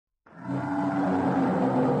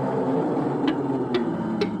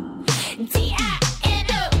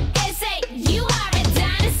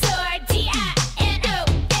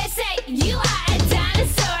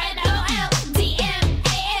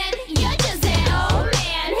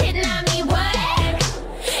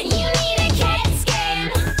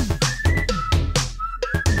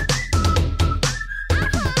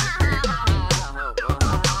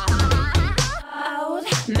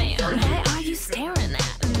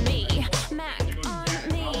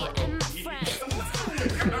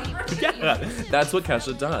Yeah, that's what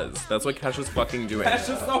Kesha does. That's what Kesha's fucking doing. That's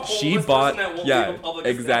just the She homeless bought, person that won't yeah, leave a public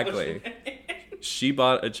exactly. establishment. She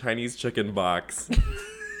bought a Chinese chicken box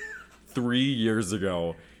 3 years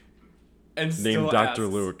ago. And Named still Dr.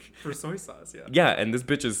 asks Luke. for soy sauce, yeah. Yeah, and this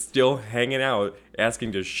bitch is still hanging out,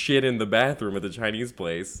 asking to shit in the bathroom at the Chinese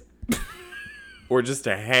place. Or just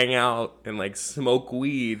to hang out and, like, smoke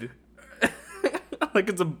weed. Like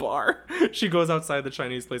it's a bar. She goes outside the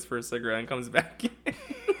Chinese place for a cigarette and comes back in.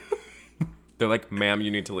 They're like, ma'am,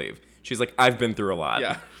 you need to leave. She's like, I've been through a lot.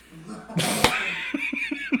 Yeah.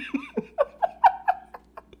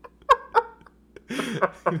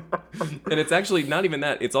 And it's actually not even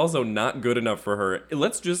that. It's also not good enough for her.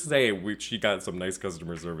 Let's just say she got some nice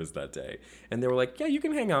customer service that day. And they were like, yeah, you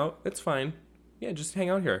can hang out. It's fine. Yeah, just hang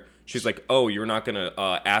out here. She's like, oh, you're not going to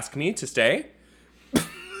ask me to stay?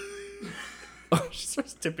 She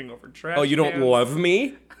starts tipping over trash. Oh, you don't cans. love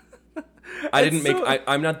me? I didn't make... so-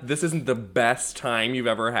 I'm not... This isn't the best time you've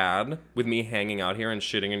ever had with me hanging out here and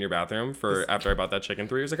shitting in your bathroom after I bought that chicken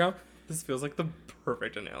 3 years ago? This feels like the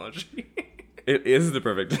perfect analogy. It is the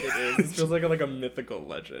perfect... It is. This feels like a mythical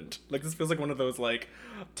legend. Like, this feels like one of those, like...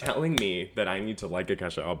 Telling me that I need to like a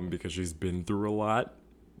Kesha album because she's been through a lot.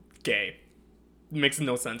 Gay. Makes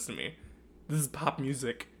no sense to me. This is pop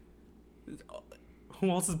music. Who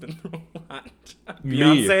else has been through a lot? Me.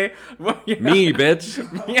 Beyonce? Well, yeah. Me, bitch.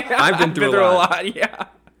 Yeah, I've been through a lot. Yeah.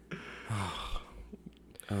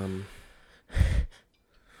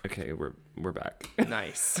 Okay, we're back.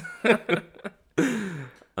 Nice.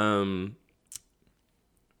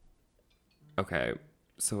 Okay,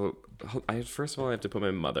 so first of all I have to put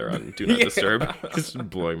my mother on Do Not Disturb. It's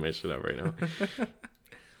blowing my shit up right now.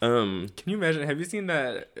 Can you imagine? Have you seen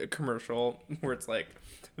that commercial where it's like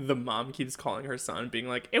the mom keeps calling her son, being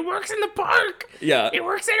like, "It works in the park. Yeah, It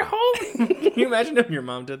works at home." Can you imagine if your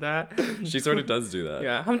mom did that? she sort of does do that.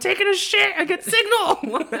 Yeah, I'm taking a shit. I get signal.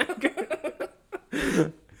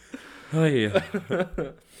 Oh yeah.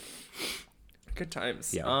 Good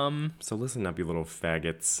times. Yeah. So listen up, you little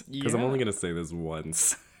faggots, because I'm Yeah. only gonna say this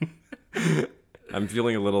once. I'm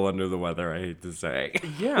feeling a little under the weather, I hate to say.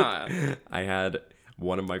 Yeah. I had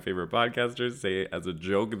one of my favorite podcasters say as a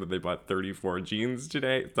joke that they bought 34 jeans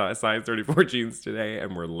today, size 34 jeans today,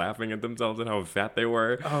 and were laughing at themselves and how fat they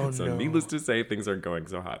were. Oh, so no. needless to say, things aren't going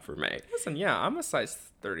so hot for me. Listen, yeah, I'm a size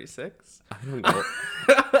 36. I don't know.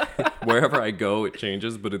 Wherever I go, it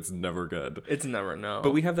changes, but it's never good. It's never no.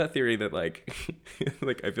 But we have that theory that, like,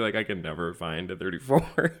 like I feel like I can never find a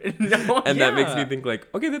 34. No, And that makes me yeah. think, like,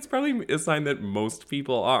 okay, that's probably a sign that most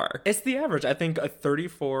people are. It's the average. I think a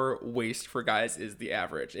 34 waist for guys is the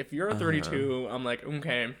average. If you're a 32, I'm like,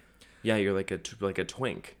 okay. Yeah, you're like a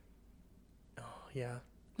twink. Oh, yeah.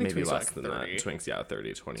 I think Maybe twinks are less like than 30. that. Twinks, yeah,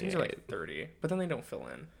 30, 28. Twinks are like 30, but then they don't fill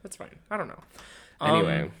in. That's fine. I don't know.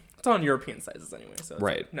 Anyway. It's on European sizes anyway, so it's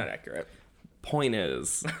Right. not accurate. Point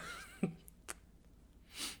is,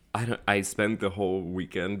 I spent the whole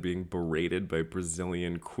weekend being berated by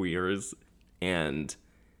Brazilian queers, and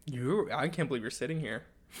I can't believe you're sitting here.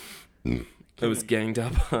 I was ganged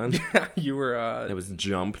up on. You were I was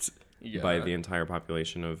jumped by Yeah. the entire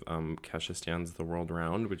population of Kesha Stands the World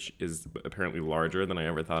Round, which is apparently larger than I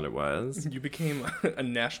ever thought it was. you became a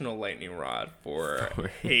national lightning rod for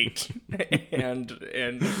hate and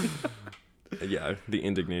Yeah, the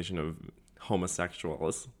indignation of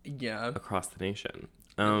homosexuals yeah. across the nation.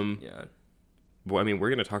 Yeah. Well, I mean, we're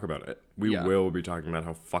going to talk about it. We Yeah. will be talking about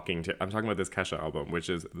how fucking... I'm talking about this Kesha album, which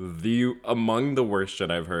is among the worst shit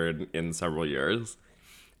I've heard in several years.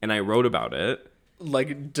 And I wrote about it.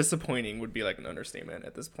 Like, disappointing would be like an understatement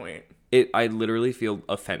at this point. I literally feel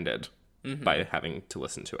offended by having to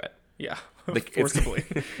listen to it. Yeah. Like, it's- Forcibly.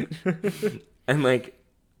 And, like...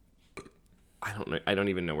 I don't know. I don't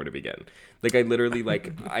even know where to begin. Like, I literally,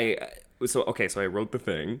 like... So I wrote the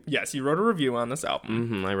thing. Yes, you wrote a review on this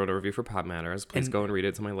album. I wrote a review for Pop Matters. Please go and read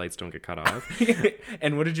it so my lights don't get cut off.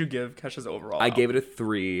 And what did you give Kesha's overall? I gave it a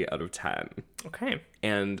 3 out of 10. Okay.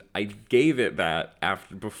 And I gave it that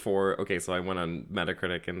so I went on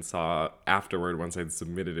Metacritic and saw afterward once I'd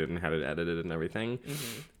submitted it and had it edited and everything.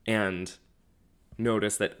 And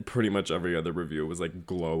noticed that pretty much every other review was like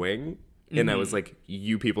glowing. And I was like,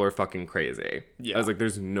 you people are fucking crazy. Yeah. I was like,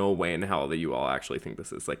 there's no way in hell that you all actually think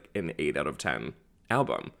this is like an 8 out of 10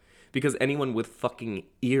 album. Because anyone with fucking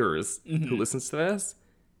ears who listens to this,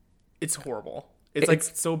 It's horrible. It's like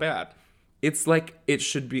so bad. it's like it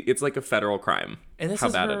should be. It's like a federal crime. And this how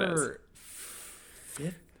is bad her it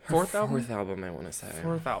is. fourth album? Fourth album, I want to say.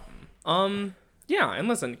 Fourth album. Yeah, and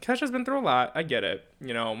listen, Kesha's been through a lot. I get it.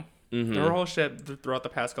 You know, her whole shit throughout the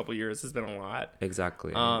past couple years has been a lot.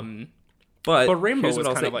 Exactly. But Rainbow here's was what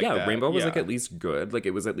I'll kind say. of like yeah, that. Rainbow was Yeah. like at least good. Like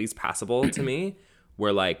it was at least passable to me.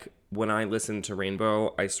 Where like when I listened to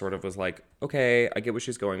Rainbow, I sort of was like, okay, I get what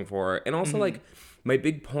she's going for. And also like my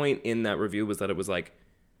big point in that review was that it was like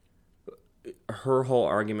her whole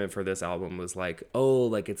argument for this album was like, oh,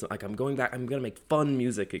 like it's like I'm going back, I'm gonna make fun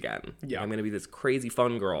music again. Yeah. I'm gonna be this crazy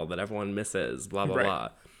fun girl that everyone misses, blah blah Right. blah.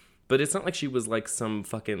 But it's not like she was like some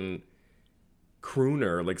fucking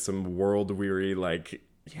crooner, like some world weary like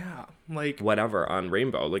Yeah, like whatever on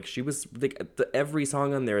Rainbow. Like she was like every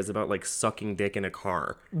song on there is about like sucking dick in a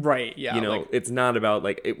car. right, yeah, You know, like, it's not about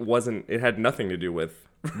like it had nothing to do with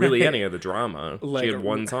really any of the drama. Like- she had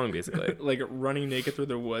one song basically. like running naked through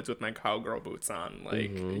the woods with my cowgirl boots on,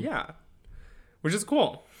 like Mm-hmm. yeah, which is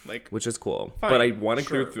cool. Like Which is cool. Fine, But I want to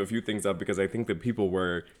sure. clear a few things up because I think that people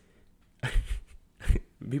were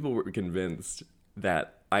convinced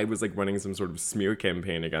that I was like running some sort of smear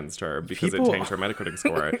campaign against her because People- it changed her Metacritic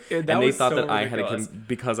score. That And they was thought so that I had ridiculous.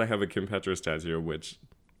 because I have a Kim Petras tattoo, which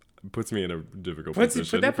puts me in a difficult puts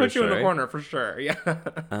position. that for puts you in the sure. corner for sure. Yeah,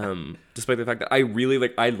 Despite the fact that I really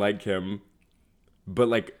I like him, but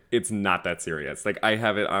like it's not that serious. Like I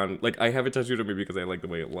have it on, like I have it tattooed on me because I like the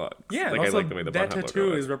way it looks. yeah. like and also, I like the way the that button tattoo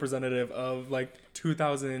logo is representative of like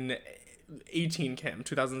 2018 Kim,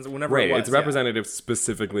 2000s, whenever right. it was. It's representative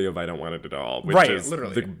specifically of "I Don't Want It at All," which Right, is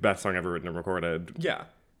literally. the best song ever written and recorded, Yeah,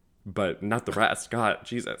 but not the rest. God,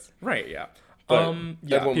 Jesus. right. Yeah. But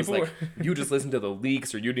Yeah. everyone was People like, you just listened to the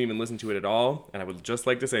leaks or you didn't even listen to it at all. And I would just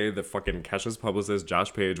like to say that fucking Kesha's publicist,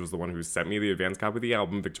 Josh Page, was the one who sent me the advance copy of the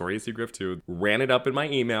album, Victoria's Secret 2, ran it up in my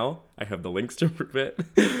email. I have the links to prove it.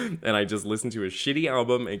 And I just listened to a shitty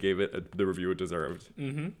album and gave it the review it deserved.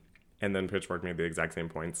 Mm-hmm. And then Pitchfork made the exact same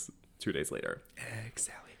points 2 days later.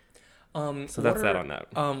 exactly. So that's that on that.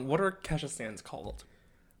 What are Kesha stands called?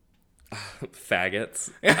 Faggots.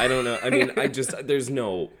 I don't know. I mean, there's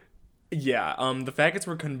no... Yeah, the faggots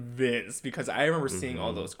were convinced because I remember seeing Mm-hmm.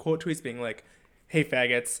 all those quote tweets being like, "Hey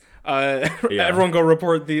faggots, Yeah. everyone go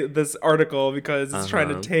report this article because it's trying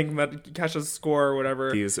to Uh-huh. tank Kesha's score or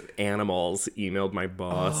whatever." These animals emailed my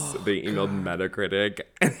boss. They emailed Metacritic.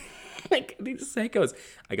 Like, these psychos.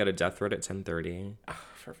 I got a death threat at 10:30.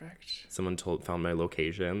 Perfect. Someone found my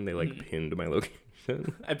location. They like pinned my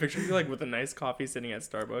location. I picture you like with a nice coffee sitting at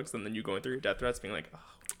Starbucks and then you going through your death threats being like, "Oh,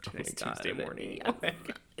 what a nice God. Tuesday morning."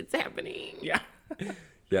 It's happening. Yeah.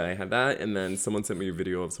 Yeah, I had that, and then someone sent me a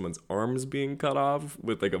video of someone's arms being cut off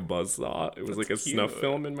with like a buzzsaw. It was like a snuff cute.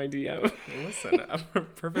 film in my DM. Listen, I'm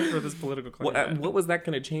perfect for this political climate. What was that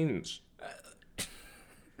going to change?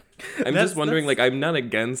 I'm That's- just wondering. that's- Like, I'm not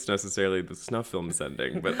against necessarily the snuff film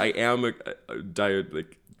sending, but I am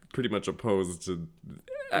like pretty much opposed to.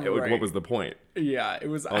 Like, Right. what was the point? Yeah, it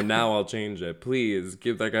was. Oh, now I'll change it. Please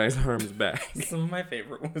give that guy's arms back. Some of my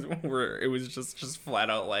favorite was where it was just flat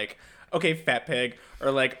out like, "Okay, fat pig," or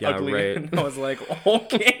like Yeah, ugly. right. And I was like,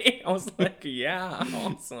 "Okay." I was like, "Yeah,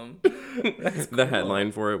 awesome." That's The cool.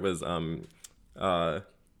 headline for it was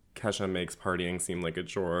Kesha makes partying seem like a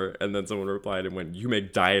chore, and then someone replied and went, "You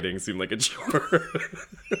make dieting seem like a chore."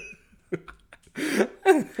 And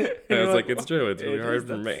I was like, "It's true. It's really It hard is,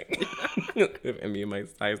 for me." And me and my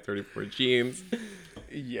size 34 jeans.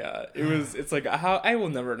 Yeah, it was. It's like how I will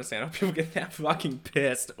never understand how people get that fucking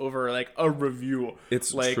pissed over like a review.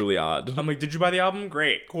 It's like, truly odd. I'm like, did you buy the album?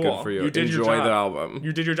 Great, cool. Good for you. did your Enjoy job. the album.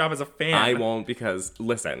 You did your job as a fan. I won't because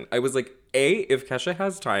listen, I was like, if Kesha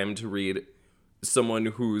has time to read someone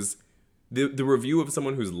who's the review of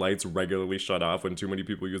someone whose lights regularly shut off when too many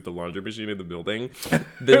people use the laundry machine in the building,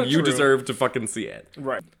 then you True. deserve to fucking see it.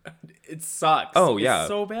 Right. It sucks. Oh, It's yeah.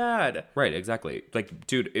 so bad. Right, exactly. Like,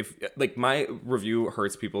 dude, if like my review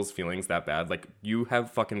hurts people's feelings that bad, like you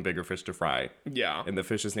have fucking bigger fish to fry. Yeah. And the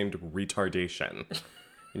fish is named retardation.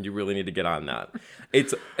 And you really need to get on that.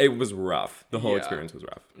 It was rough. The whole Yeah. experience was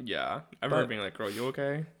rough. Yeah. I remember being like, "Girl, you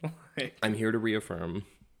okay?" Like, I'm here to reaffirm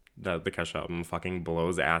that the Kesha album fucking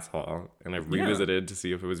blows asshole, and I've revisited to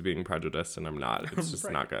see if it was being prejudiced, and I'm not. It's just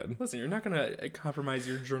Right. not good. listen, you're not gonna compromise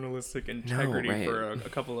your journalistic integrity right. for a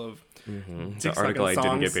couple of The article I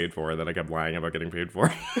didn't get paid for that I kept lying about getting paid for.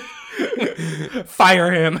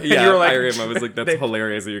 Fire him. And Yeah, you were like, fire him. I was like, that's they-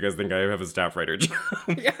 hilarious that you guys think I have a staff writer job.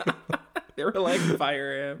 Yeah. They were like,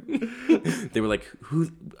 fire him. They were like,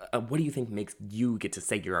 what do you think makes you get to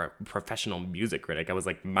say you're a professional music critic? I was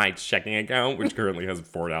like, my checking account, which currently has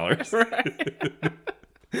 $4.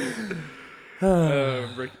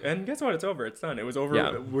 And guess what? It's over. It's done. It was over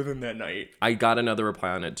Yeah. within that night. I got another reply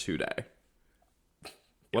on it today.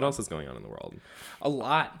 What else is going on in the world? A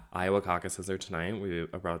lot. Iowa caucuses are tonight. We're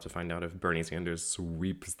about to find out if Bernie Sanders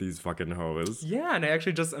sweeps these fucking hoes. Yeah, and I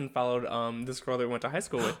actually just unfollowed this girl that we went to high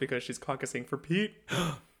school with because she's caucusing for Pete.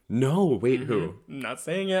 No, wait, who? I'm not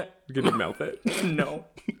saying it. Can you mouth it? No.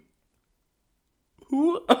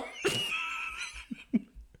 Who?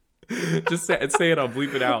 Just say it, I'll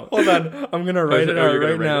bleep it out. Hold on. I'm going to write it out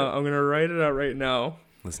right now. It? I'm going to write it out right now.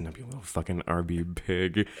 Listen up, you little fucking RB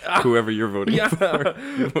pig. Whoever you're voting for.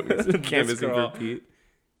 Canvassing for Pete.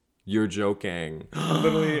 You're joking.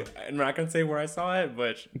 Literally, I'm not going to say where I saw it,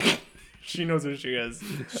 but she knows who she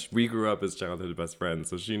is. We grew up as childhood best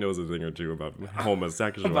friends, so she knows a thing or two about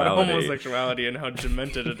homosexuality. About homosexuality and how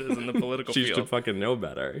demented it is in the political she field. She should fucking know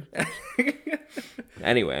better.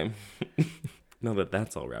 Anyway, now that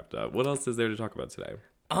that's all wrapped up, what else is there to talk about today?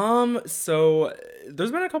 So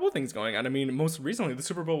there's been a couple things going on. I mean, most recently, the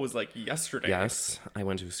Super Bowl was like yesterday. Yes, I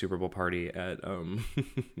went to a Super Bowl party at a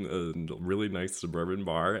really nice suburban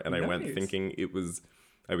bar, and I went thinking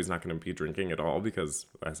I was not going to be drinking at all because,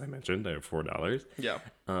 as I mentioned, I have $4. Yeah.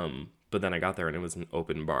 But then I got there and it was an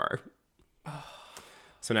open bar.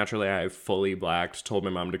 So naturally, I fully blacked, told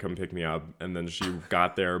my mom to come pick me up, and then she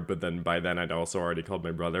got there. But then by then, I'd also already called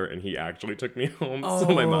my brother, and he actually took me home. Oh.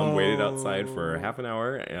 So my mom waited outside for half an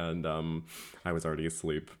hour, and I was already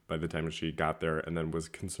asleep by the time she got there, and then was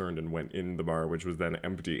concerned and went in the bar, which was then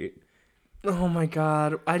empty. Oh my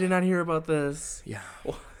God, I did not hear about this. Yeah.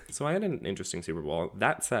 So I had an interesting Super Bowl.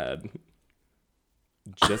 That said,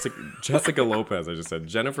 Jessica Lopez, I just said.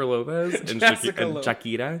 Jennifer Lopez and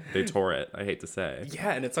Shakira, they tore it, I hate to say.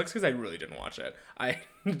 Yeah, and it sucks because I really didn't watch it.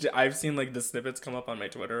 I've seen like the snippets come up on my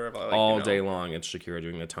Twitter about like, all day long. It's Shakira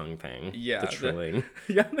doing the tongue thing. Yeah. The trilling.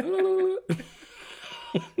 Yeah.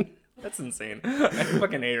 That's insane. I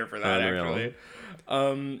fucking hate her for that, Unreal. Actually.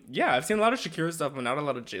 Yeah, I've seen a lot of Shakira stuff, but not a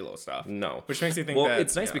lot of J-Lo stuff. No. Which makes me think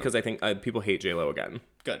it's nice because I think people hate J-Lo again.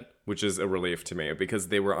 Good. Which is a relief to me because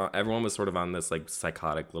everyone was sort of on this like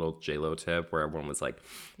psychotic little J-Lo tip where everyone was like,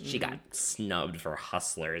 she got snubbed for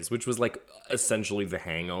Hustlers, which was like essentially The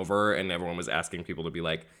Hangover, and everyone was asking people to be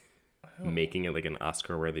like making it like an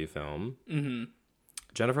Oscar-worthy film. Mm-hmm.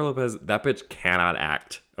 Jennifer Lopez, that bitch cannot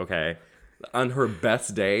act, okay? On her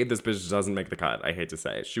best day, this bitch doesn't make the cut, I hate to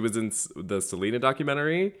say. She was in the Selena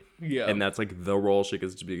documentary. Yeah. And that's like the role she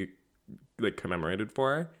gets to be like commemorated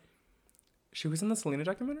for. She was in the Selena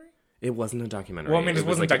documentary? It wasn't a documentary. Well, I mean, it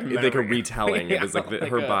wasn't like a documentary. Like a retelling. Yeah, it was like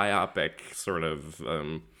her biopic, sort of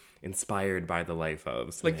inspired by the life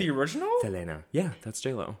of Selena. Like the original? Selena. Yeah, that's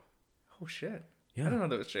J-Lo. Oh, shit. Yeah. I didn't know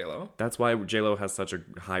that was J-Lo. That's why J-Lo has such a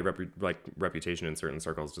high reputation in certain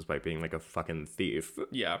circles, despite being like a fucking thief.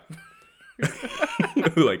 Yeah.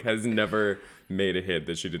 Who like has never made a hit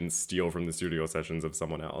that she didn't steal from the studio sessions of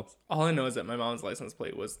someone else. All I know is that my mom's license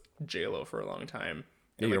plate was J-Lo for a long time.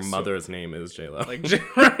 Yeah, your mother's name is J-Lo. Like,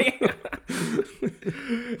 right?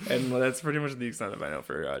 And that's pretty much the extent of I know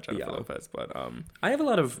for Jennifer Lopez. But I have a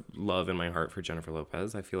lot of love in my heart for Jennifer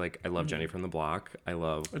Lopez. I feel like I love Jenny from the Block. I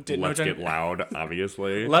love Let's Get Loud,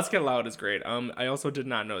 obviously. Let's Get Loud is great. I also did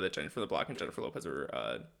not know that Jenny from the Block and Jennifer Lopez were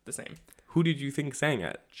the same. Who did you think sang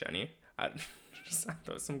it? Jenny. I thought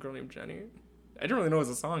it was some girl named Jenny. I didn't really know it was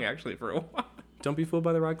a song actually for a while. Don't be fooled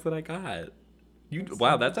by the rocks that I got.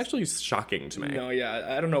 Wow, that's actually shocking to me. No,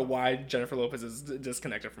 yeah, I don't know why Jennifer Lopez is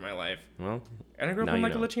disconnected from my life. Well, and I grew up in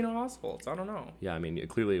like a Latino household, so I don't know. Yeah, I mean,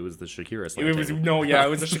 clearly it was the Shakira song. It was a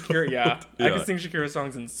Shakira. Yeah, I could sing Shakira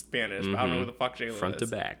songs in Spanish, but I don't know who the fuck J-Lo is. Front to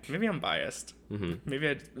back. Maybe I'm biased. Mm-hmm.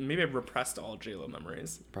 Maybe I repressed all J-Lo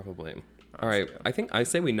memories. Probably. All right, I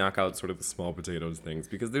say we knock out sort of the small potatoes things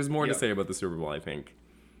because there's more to say about the Super Bowl, I think,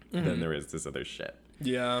 than there is this other shit.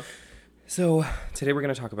 Yeah. So today we're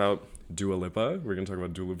going to talk about Dua Lipa. We're going to talk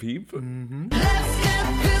about Dua Peep. Mm-hmm.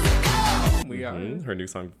 We are. Her new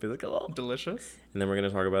song, Physical. Delicious. And then we're going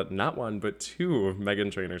to talk about not one, but two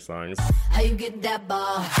Meghan Trainor songs. How you get that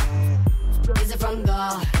bar? Is it from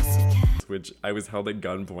God? Which I was held at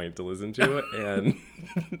gunpoint to listen to, and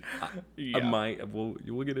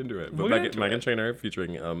we'll get into it. But Meghan Trainor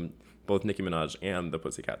featuring both Nicki Minaj and the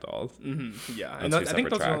Pussycat Dolls. Mm-hmm. Yeah, and I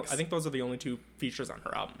think those are the only two features on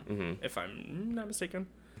her album, if I'm not mistaken.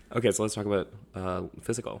 Okay, so let's talk about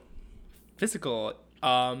Physical. Physical.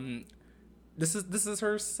 This is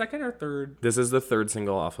her second or third? This is the third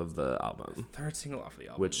single off of the album. Third single off of the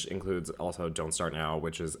album. Which includes also Don't Start Now,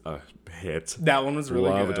 which is a hit. That one was really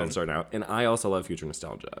good. Love Don't Start Now. And I also love Future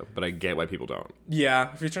Nostalgia, but I get why people don't.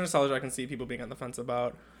 Yeah, Future Nostalgia I can see people being on the fence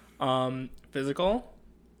about. Physical,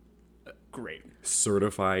 great.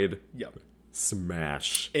 Certified. Yep.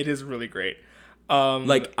 Smash. It is really great.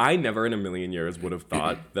 Like, I never in a million years would have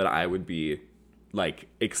thought that I would be like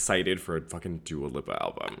excited for a fucking Dua Lipa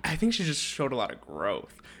album. I think she just showed a lot of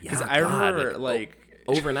growth. Because I remember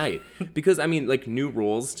overnight. Because I mean, like, New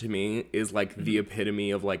Rules to me is like the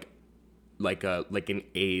epitome of like an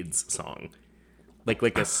AIDS song.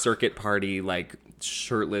 like a circuit party, like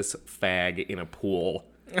shirtless fag in a pool.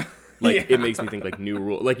 Like, it makes me think, like, New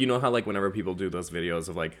Rule. Like, you know how, like, whenever people do those videos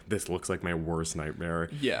of, like, this looks like my worst nightmare.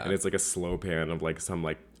 Yeah. And it's, like, a slow pan of, like, some,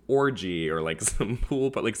 like, orgy or, like, some pool,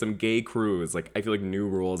 but, like, some gay cruise. Like, I feel like New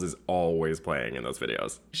Rules is always playing in those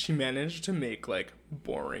videos. She managed to make, like,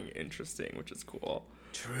 boring interesting, which is cool.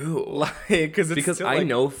 True. Like, because Because I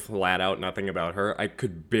know flat out nothing about her. I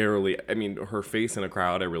could barely, I mean, her face in a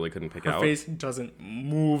crowd, I really couldn't pick her out. face doesn't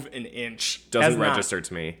move an inch. Doesn't register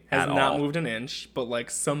to me Has at not all. moved an inch, but,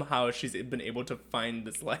 like, somehow she's been able to find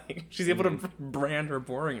this, like, she's able to brand her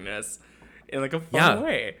boringness in, like, a fun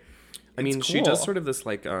way. I mean, It's she does cool. sort of this,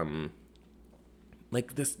 like the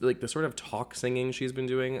sort of talk singing she's been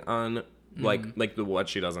doing on, like the what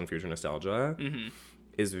she does on Future Nostalgia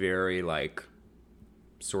is very, like,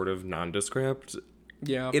 sort of nondescript.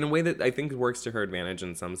 Yeah. In a way that I think works to her advantage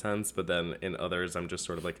in some sense, but then in others, I'm just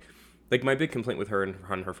sort of like my big complaint with her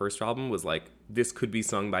on her first album was, like, this could be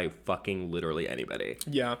sung by fucking literally anybody.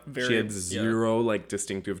 Yeah, very. She had zero, like,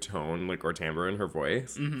 distinctive tone, like, or timbre in her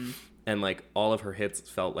voice. And, like, all of her hits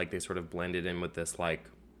felt like they sort of blended in with this, like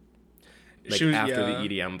She was- after yeah. the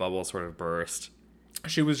EDM bubble sort of burst.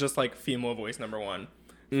 She was just, like, female voice number one.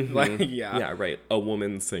 Like, yeah. Yeah, right. A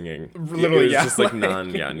woman singing. Literally, It was yeah. just, like, Like,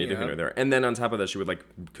 neither here yeah. nor there. And then on top of that, she would, like,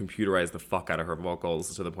 computerize the fuck out of her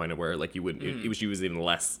vocals to the point of where, like, you wouldn't, she was even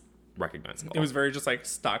less recognizable. It was very just, like,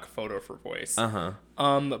 stock photo for voice. Uh-huh.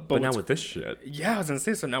 But But now what's with this shit. Yeah, I was gonna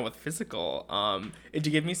say, so now with physical, it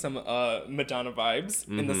did give me some Madonna vibes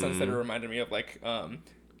in the sense that it reminded me of, like,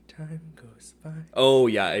 time goes by. Oh,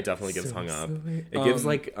 yeah, it definitely gets So hung up. silly. It gives,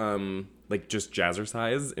 like just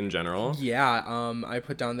jazzercise in general. Yeah, I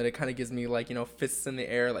put down that it kind of gives me, like, you know, fists in the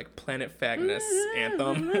air, like Planet Fatness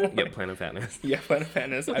anthem. Yeah, Planet Fatness. Yeah, Planet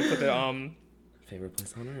Fatness. I put the, Favorite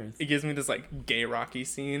place on earth. it gives me this, like, gay Rocky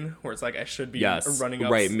scene where it's like I should be Yes, running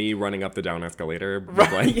up. right. Me running up the down escalator, with,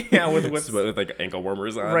 Right, like, yeah, with whips. with like ankle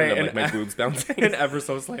warmers on, Right, and, like, and my boobs bouncing, and ever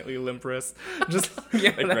so slightly limp wrist. Just,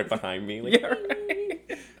 yeah, like right behind me. Like, yeah,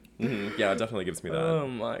 right. yeah, it definitely gives me that. Oh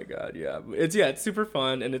my god, yeah. It's super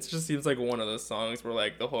fun, and it just seems like one of those songs where,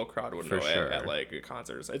 like, the whole crowd would For know sure. it at, like,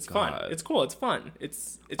 concerts. It's God. fun. It's cool. It's fun.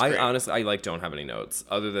 It's I great. honestly, I like don't have any notes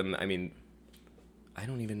other than, I mean, I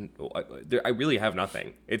don't even. I really have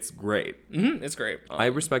nothing. It's great. It's great. I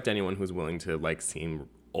respect anyone who's willing to, like, seem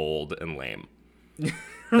old and lame. That,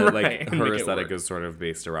 like, Right, and her make it aesthetic work. is sort of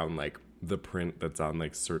based around, like, the print that's on,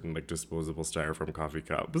 like, certain, like, disposable styrofoam coffee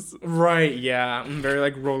cups. Right, yeah. Very,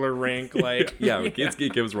 like, roller rink, like. Yeah, it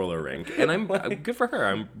gives roller rink, and I'm good for her.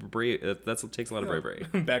 I'm brave. That takes a lot of bravery.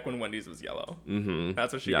 Back when Wendy's was yellow. Mm-hmm.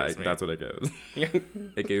 That's what she Yeah, gives me. that's what it gives. Yeah.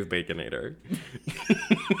 It gave Baconator.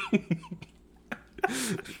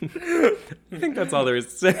 I think that's all there is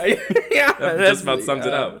to say. Yeah, That that's just about sums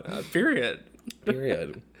it up. Period.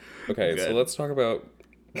 Period. Okay, so Good. let's talk about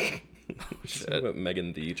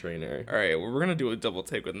Megan Thee Trainer. All right, well, we're gonna do a double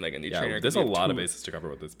take with Megan Thee Yeah, Trainer. 'cause there's we a have lot of two- bases to cover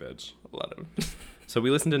with this bitch. A lot of. So we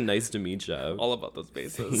listened to Nice to Meet Ya. All about those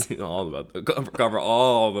bases. all about cover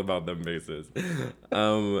all about them bases.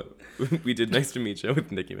 We did Nice to Meet Ya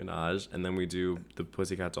with Nicki Minaj, and then we do the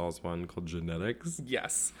Pussycat Dolls one called Genetics.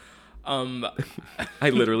 Yes. I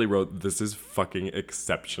literally wrote, "This is fucking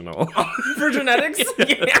exceptional." For genetics,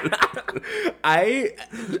 yeah.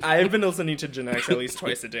 I've been listening to genetics at least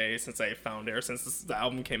twice a day since I found it, or since the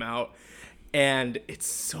album came out, and it's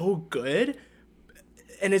so good.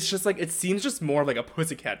 And it's just like, it seems just more like a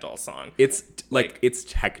Pussycat Doll song. It's like it's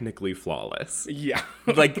technically flawless. Yeah,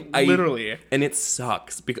 Like literally. and it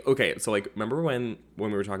sucks because okay, so like remember when we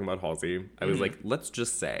were talking about Halsey, I was like, let's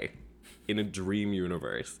just say, in a dream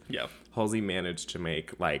universe, Yeah. Halsey managed to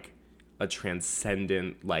make like a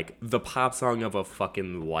transcendent, like the pop song of a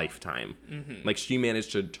fucking lifetime. Like she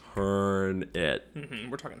managed to turn it.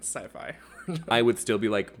 We're talking sci-fi. I would still be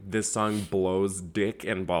like, this song blows dick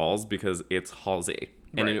and balls because it's Halsey.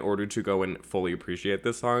 And in Right. order to go and fully appreciate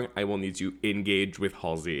this song, I will need to engage with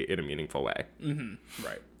Halsey in a meaningful way.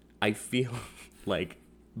 Right. I feel like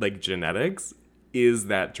Genetics is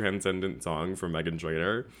that transcendent song from Meghan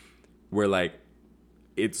Trainor, where like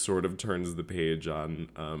it sort of turns the page on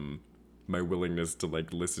my willingness to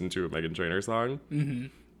like listen to a Meghan Trainor song.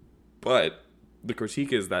 But the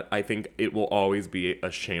critique is that I think it will always be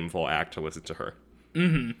a shameful act to listen to her.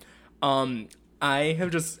 I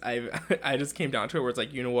just came down to it where it's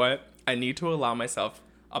like, you know what? I need to allow myself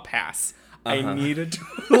a pass. I needed to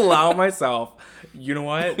allow myself, you know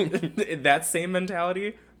what? That same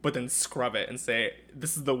mentality, but then scrub it and say,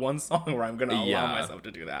 this is the one song where I'm going to allow Yeah. myself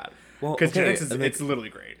to do that. Well, Because okay, it's literally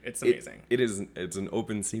great. It's amazing. It's an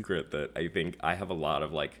open secret that I think I have a lot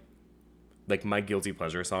of like like my guilty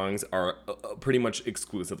pleasure songs are pretty much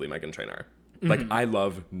exclusively Meghan Trainor. Like I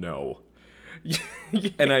love No. Yeah.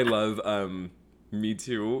 And I love Me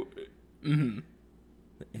Too.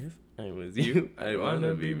 If I was you, I'd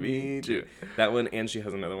wanna be me too. That one, and she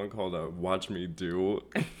has another one called Watch Me Do,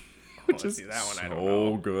 which is that one, I don't so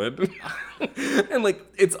know. good. And like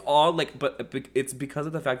it's all like, but it's because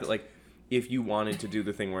of the fact that like if you wanted to do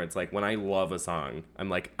the thing where it's like when I love a song, I'm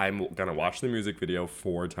like I'm gonna watch the music video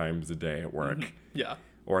 4 times a day at work, Yeah.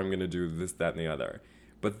 or I'm gonna do this, that, and the other.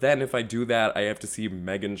 But then if I do that, I have to see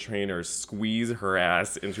Meghan Trainor squeeze her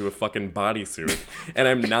ass into a fucking bodysuit, and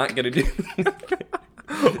I'm not gonna do.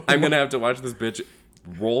 I'm gonna have to watch this bitch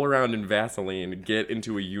roll around in Vaseline, get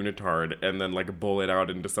into a unitard, and then like bull it out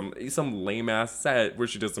into some lame ass set where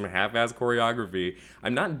she does some half-ass choreography.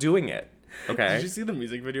 I'm not doing it. Okay. Did you see the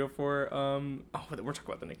music video for we're talking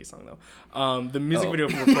about the Nicki song though. The music video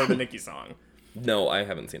for the Nicki song. No, I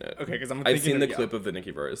haven't seen it. Okay, because I've seen the clip of the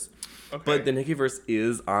Nicki verse. Okay. But the Nicki verse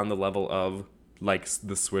is on the level of like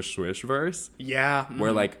the Swish Swish verse, Yeah.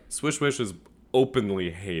 where like Swish Swish is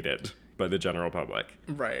openly hated by the general public.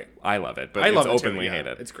 Right. I love it, but I it's love it openly too, yeah.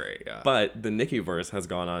 hated. It's great, yeah. But the Nicki verse has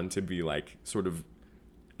gone on to be like sort of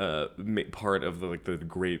part of the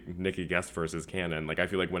great Nicki guest verses canon. Like I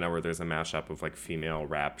feel like whenever there's a mashup of like female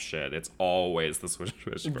rap shit, it's always the Swish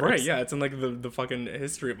Swish verse. Right, yeah, it's in like the fucking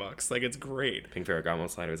history books. Like it's great. Pink Ferragamo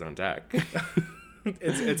sliders on deck.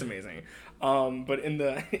 It's amazing. But in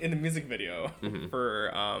the music video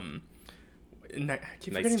for I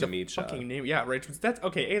keep Nice forgetting to the meet ya. fucking name. Yeah, right. That's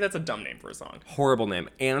okay. That's a dumb name for a song. Horrible name.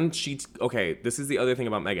 And okay, this is the other thing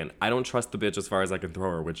about Meghan. I don't trust the bitch as far as I can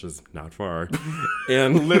throw her, which is not far.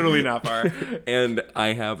 And Literally not far. and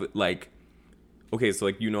I have like, okay, so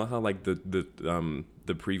like you know how like the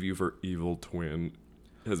preview for Evil Twin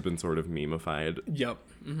has been sort of meme-ified. Yep.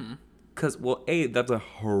 Because, well, that's a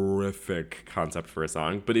horrific concept for a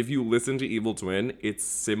song. But if you listen to Evil Twin, it's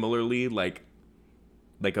similarly like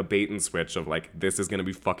a bait and switch of like, this is going to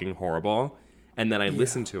be fucking horrible. And then I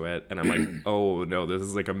listen to it and I'm like, oh no, this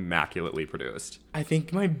is like immaculately produced. I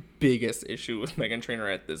think my biggest issue with Meghan Trainor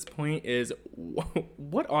at this point is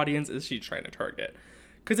what audience is she trying to target?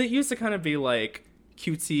 Because it used to kind of be like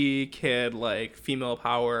cutesy kid, like female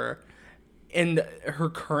power. And her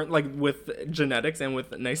current, like with Genetics and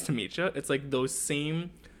with Nice to Meet Ya, it's like those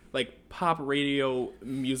same like pop radio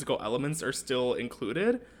musical elements are still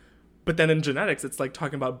included. But then in Genetics, it's like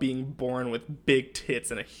talking about being born with big tits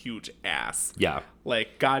and a huge ass. Yeah.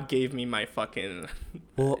 Like God gave me my fucking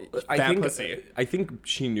I pussy. think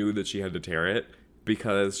she knew that she had to tear it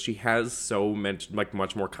because she has so much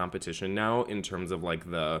more competition now in terms of like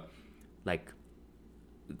the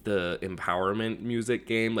empowerment music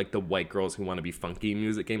game, like the white girls who want to be funky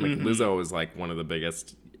music game. Like Lizzo is like one of the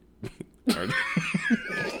biggest.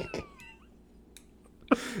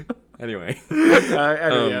 Anyway,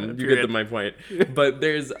 you get my point. But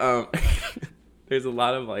there's a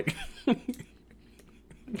lot of like,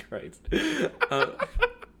 Christ.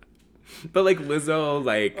 But like Lizzo,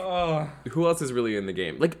 like who else is really in the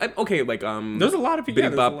game? Like okay, like there's a lot of people.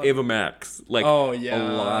 Bitty Bop, Ava Max, like Oh, yeah.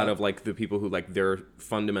 a lot of like the people who like they're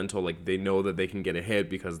fundamental, like they know that they can get a hit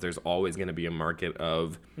because there's always going to be a market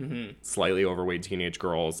of slightly overweight teenage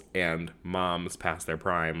girls and moms past their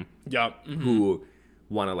prime Yep. who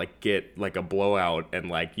want to like get like a blowout and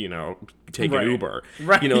like, you know, take Right. an Uber.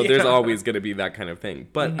 Right, You know, there's yeah. always going to be that kind of thing.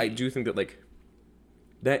 But I do think that like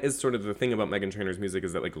that is sort of the thing about Meghan Trainor's music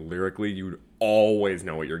is that like lyrically you always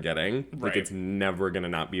know what you're getting. Like Right. it's never going to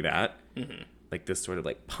not be that. Like this sort of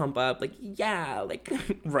like pump up, like yeah, like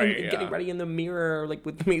Right, and yeah. getting ready in the mirror, like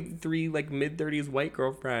with maybe 3 like mid-30s white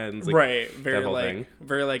girlfriends, like, Right. that Very whole like thing.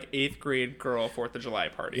 very like 8th grade girl 4th of July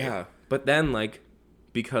party. Yeah, but then like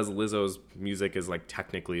because Lizzo's music is like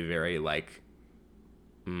technically very like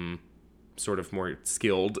sort of more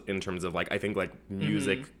skilled in terms of like I think like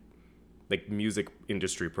music like music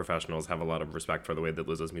industry professionals have a lot of respect for the way that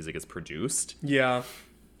Lizzo's music is produced. Yeah.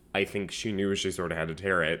 I think she knew she sort of had to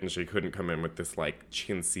tear it and she couldn't come in with this like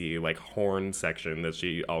chintzy like horn section that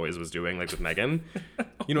she always was doing like with Meghan.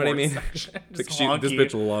 You know what I Horn mean? section. Like Just this honky.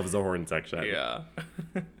 bitch loves a horn section. Yeah.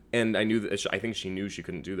 And I knew that I think she knew she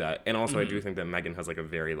couldn't do that. And also I do think that Meghan has like a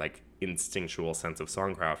very like instinctual sense of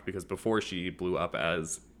songcraft because before she blew up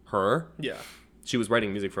as her, Yeah. she was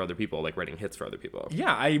writing music for other people, like writing hits for other people.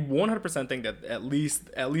 Yeah, I 100% think that at least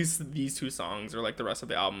these 2 songs or like the rest of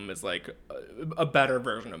the album is like a better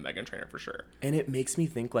version of Meghan Trainor for sure. And it makes me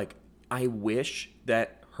think like I wish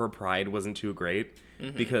that her pride wasn't too great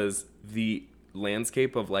because the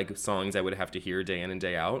landscape of like songs I would have to hear day in and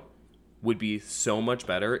day out would be so much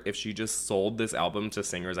better if she just sold this album to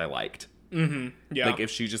singers I liked. Yeah. Like if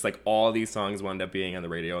she just like all these songs wound up being on the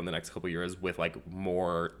radio in the next couple years with like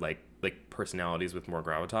more like personalities with more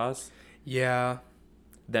gravitas, yeah.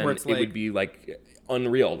 then Where it it's like- would be like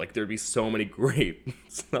unreal. Like there'd be so many great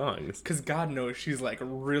songs. Because God knows she's like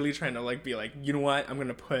really trying to like be like, you know what? I'm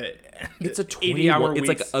gonna put It's a 80-hour 20 It's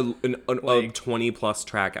like weeks. a like- 20 plus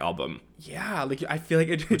track album, Yeah, like I feel like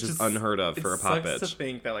it which just, is unheard of for a it pop sucks bitch. to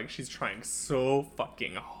think that like she's trying so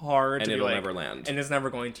fucking hard And to be it'll like, never land. and it's never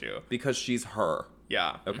going to. Because she's her.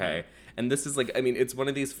 Yeah. Okay. And this is like, I mean, it's one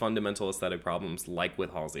of these fundamental aesthetic problems, like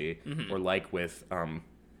with Halsey, or like with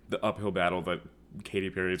the uphill battle that Katy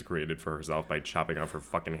Perry has created for herself by chopping off her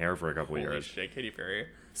fucking hair for a couple of Holy years. shit, Katy Perry.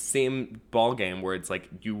 Same ball game where it's like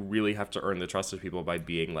you really have to earn the trust of people by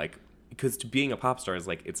being like, because being a pop star is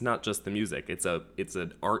like, it's not just the music, it's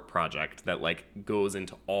an art project that like goes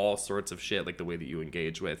into all sorts of shit, like the way that you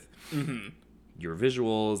engage with your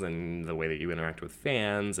visuals and the way that you interact with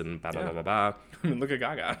fans and blah blah blah blah blah. I mean, look at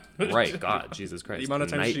Gaga. Right, God, Jesus Christ. The amount of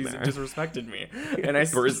times Nightmare. she's disrespected me, and I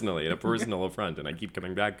Personally, a personal affront, and I keep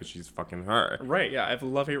coming back because she's fucking her. right, yeah, I have a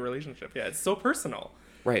love-hate relationship. Yeah, it's so personal.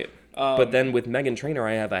 Right. But then with Meghan Trainor,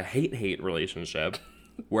 I have a hate relationship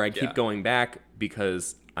where I keep Yeah. going back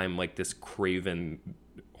because I'm like this craven,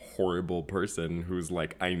 horrible person who's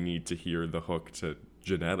like, I need to hear the hook to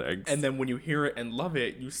Genetics. And then when you hear it and love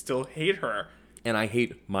it, you still hate her. And I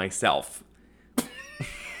hate myself.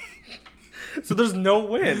 So there's no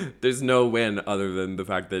win. There's no win other than the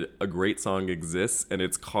fact that a great song exists and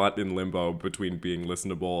it's caught in limbo between being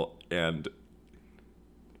listenable and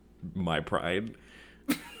my pride.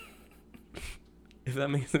 If that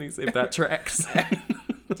makes any sense, if that tracks.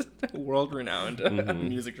 World-renowned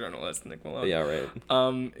music journalist Nick Malone. Yeah,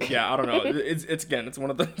 right. Yeah, I don't know. It's again, it's one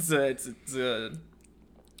of those. It's a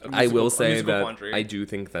I will say musical that quandary. I do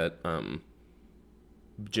think that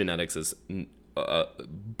Genetics is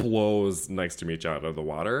blows Nice to Meet You out of the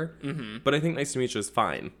water. Mm-hmm. But I think Nice to Meet You is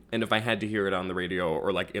fine. And if I had to hear it on the radio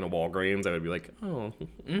or like in a Walgreens, I would be like, oh.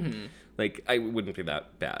 Mm-hmm. Like, I wouldn't be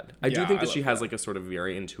that bad. I do Yeah, think I that she love has that. like a sort of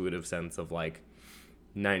very intuitive sense of like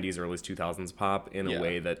 90s, early 2000s pop in a Yeah.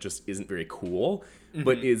 way that just isn't very cool,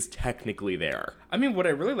 but is technically there. I mean, what I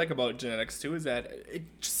really like about Genetics too is that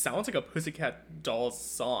it just sounds like a Pussycat Dolls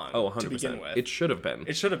song Oh, 100%. to begin with. It should have been.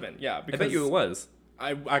 It should have been, yeah. I Because bet you it was.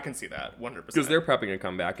 I can see that 100%. Because they're prepping a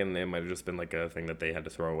comeback, and it might have just been like a thing that they had to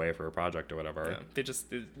throw away for a project or whatever. yeah,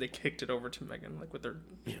 they kicked it over to Megan like with their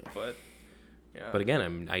foot. Yeah. But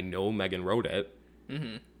again, I know Megan wrote it,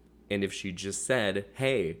 and if she just said,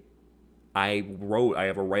 "Hey, I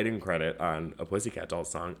have a writing credit on a Pussycat Dolls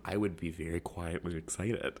song," I would be very quietly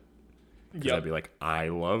excited. Because Yep. I'd be like, "I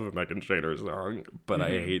love Megan Trainor's song, but I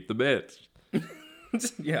hate the bitch."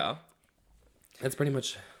 yeah. That's pretty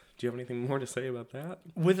much. Do you have anything more to say about that?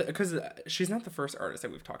 Because she's not the first artist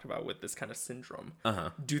that we've talked about with this kind of syndrome.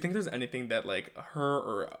 Do you think there's anything that like her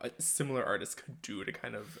or a similar artist could do to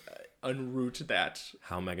kind of unroot that?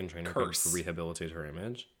 How Megan Trainor Curse. could rehabilitate her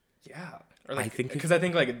image? Yeah, or like, I think because I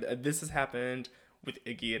think like this has happened with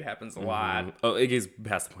Iggy. It happens a lot, Oh, Iggy's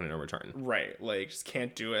past the point of no return. right? Like just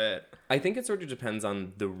can't do it. I think it sort of depends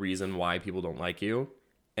on the reason why people don't like you.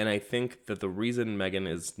 And I think that the reason Megan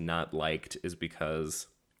is not liked is because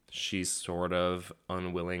she's sort of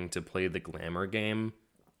unwilling to play the glamour game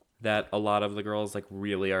that a lot of the girls like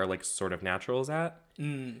really are like sort of naturals at.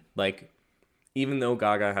 Like, even though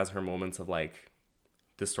Gaga has her moments of like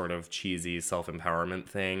this sort of cheesy self-empowerment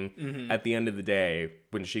thing, at the end of the day,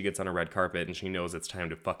 when she gets on a red carpet and she knows it's time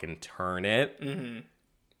to fucking turn it,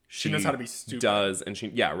 She knows how to be stupid. Does, and she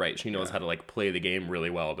knows how to like play the game really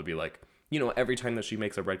well to be like, you know, every time that she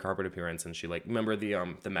makes a red carpet appearance and she like, remember the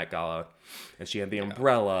Met Gala, and she had the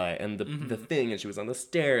umbrella and the thing, and she was on the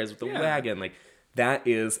stairs with the wagon, like that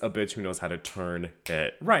is a bitch who knows how to turn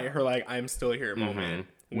it. Right, her like I'm still here moment.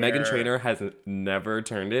 Megan where- Trainor has never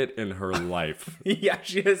turned it in her life. Yeah,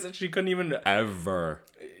 she is. She couldn't even Ever.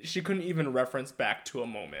 reference back to a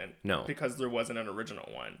moment. No. because there wasn't an original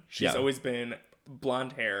one. She's Yeah. always been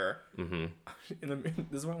blonde hair. This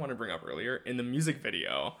is what I want to bring up earlier. In the music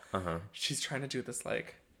video, she's trying to do this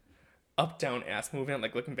like up down ass movement,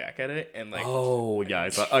 like looking back at it and like Oh yeah,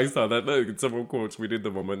 I saw that. Like, someone quote tweeted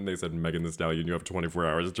the moment and they said, "Megan Thee Stallion, you have 24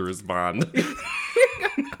 hours to respond."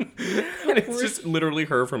 And it's just literally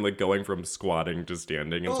her from like going from squatting to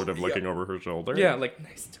standing and sort of looking over her shoulder. yeah, like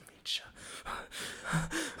nice to meet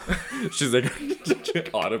you. She's like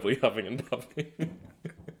audibly huffing and puffing.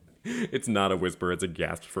 It's not a whisper; it's a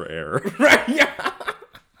gasp for air. Right? Yeah.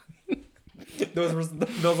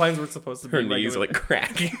 Those lines were supposed to be Her knees are regular. like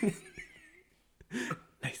cracking.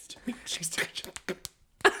 Nice to meet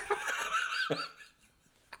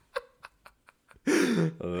you.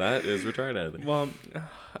 That is retarded. Well,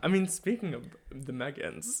 I mean, speaking of the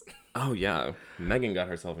Megans. Oh yeah, Megan got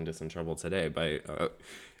herself into some trouble today by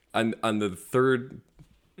on the third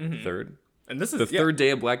And this is the third day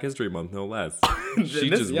of Black History Month, no less. She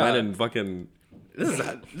just went and fucking. This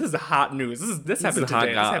is hot news. This happened hot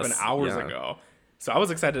today. This goss. happened hours Yeah. ago. So I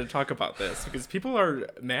was excited to talk about this because people are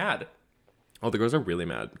mad. Oh, the girls are really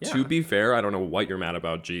mad. Yeah. To be fair, I don't know what you're mad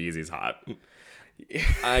about. G-Eazy's hot.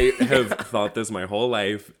 I have thought this my whole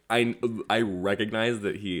life. I recognize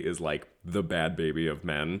that he is like the bad baby of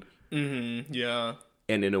men, Yeah.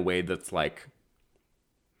 and in a way that's like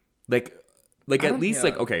at least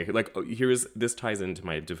like okay, like here's this ties into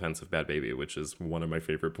my defense of Bad Baby, which is one of my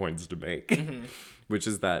favorite points to make, which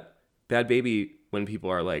is that Bad Baby, when people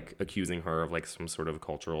are like accusing her of like some sort of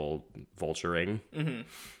cultural vulturing,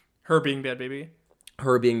 Her being Bad Baby.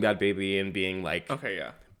 her being Bad Baby and being like Okay,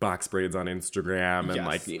 yeah. box braids on Instagram and Yes.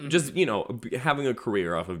 like just having a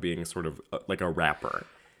career off of being sort of like a rapper.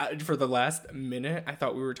 For the last minute, I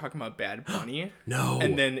thought we were talking about Bad Bunny. No.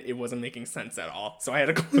 And then it wasn't making sense at all. So I had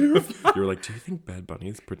to clarify. You were like, do you think Bad Bunny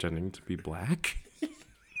is pretending to be black?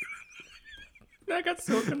 I got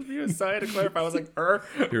so confused. So I had to clarify. I was like, her.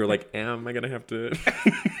 You were like, am I gonna have to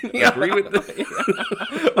agree with this?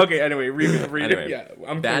 Okay, anyway, read Anyway, it. Yeah,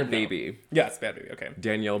 I'm Bad clear now. Baby, Yes, Bad Baby. Okay.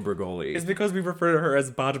 Danielle Bregoli. It's because we refer to her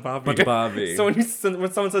as Bad Bobby. Bad Bobby. So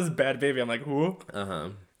when someone says Bad Baby, I'm like, who?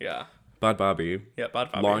 Yeah. Bad Bobby, Yeah,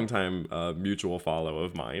 Bad Bobby. longtime mutual follow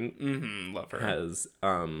of mine, Love her. has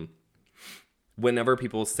whenever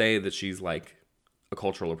people say that she's like a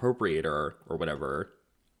cultural appropriator or whatever,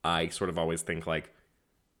 I sort of always think like,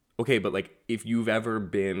 okay, but like if you've ever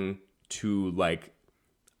been to like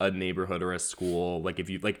a neighborhood or a school, like if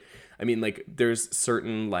you like, I mean like there's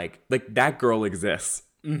certain like that girl exists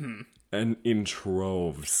and in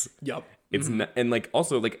troves. Yep. It's not, and like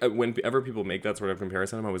also like whenever people make that sort of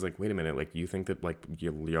comparison, I'm always like, wait a minute, like you think that like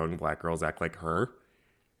young black girls act like her?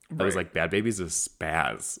 I was Right. like, Bad Baby's a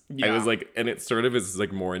spaz. I Yeah. was like, and it sort of is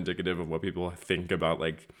like more indicative of what people think about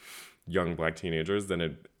like young black teenagers than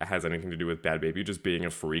it has anything to do with Bad Baby just being a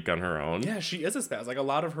freak on her own. Yeah, she is a spaz. Like a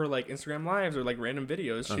lot of her like Instagram lives or like random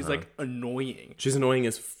videos, she's like annoying. She's annoying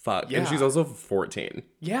as fuck, Yeah. and she's also 14.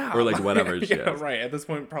 Yeah. Or, like, whatever she yeah, is. right. At this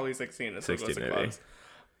point, probably 16. Is 16 maybe. clubs.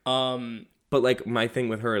 But like my thing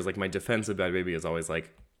with her is like my defense of Bad Baby is always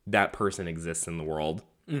like that person exists in the world,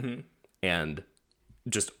 and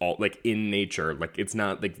just all like in nature, like it's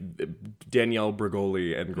not like Danielle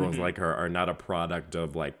Bregoli and girls like her are not a product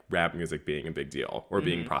of like rap music being a big deal or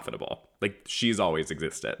being profitable. Like she's always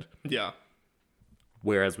existed. Yeah.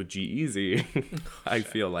 Whereas with G-Eazy, I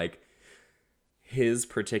feel like his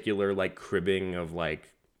particular like cribbing of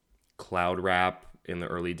like cloud rap in the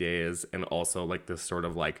early days, and also like this sort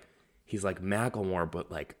of like he's like Macklemore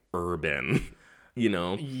but like urban, you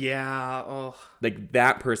know? Yeah. Oh. Like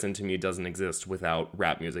that person to me doesn't exist without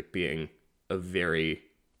rap music being a very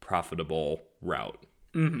profitable route.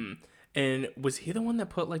 And was he the one that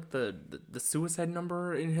put like the suicide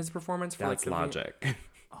number in his performance for That's like the Logic.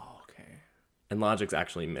 Oh, okay. And Logic's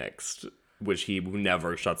actually mixed, which he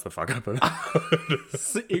never shuts the fuck up about.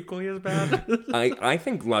 It's equally as bad. I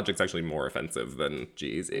think Logic's actually more offensive than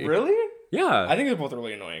G-Eazy. Really? Yeah. I think they're both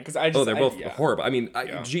really annoying because I just they're both yeah. horrible. I mean,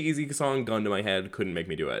 G-Eazy song "Gun to My Head" couldn't make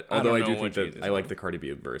me do it. Although I don't do know think what that G-Eazy's I like the Cardi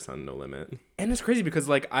B verse on "No Limit." And it's crazy because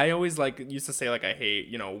like I always like used to say like I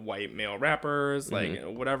hate white male rappers like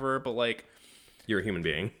whatever, but like You're a human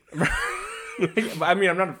being. I mean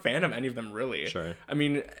I'm not a fan of any of them really. Sure. I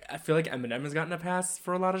mean I feel like Eminem has gotten a pass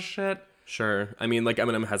for a lot of shit. Sure. I mean, like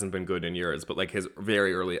Eminem hasn't been good in years, but like his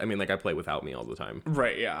very early. I mean, like I play Without Me all the time.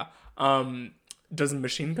 Right? Yeah. Does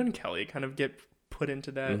Machine Gun Kelly kind of get put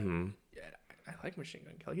into that? Yeah, I like Machine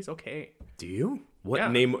Gun Kelly. He's okay. Do you? What Yeah.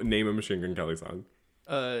 name a Machine Gun Kelly song?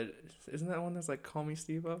 Isn't that one that's like Call Me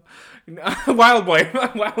Steve-O? Wild Boy.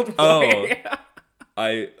 Wild Boy. Oh.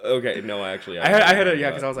 I had it, yeah,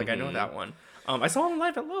 because I was like, I know that one. I saw him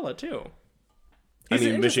live at Lola too. I He's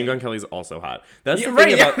mean, Machine Gun Kelly's also hot. That's Yeah, the right,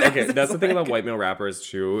 thing yeah, about okay. that's That's the thing like- about white male rappers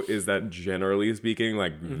too, is that generally speaking,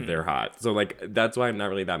 like they're hot. So like that's why I'm not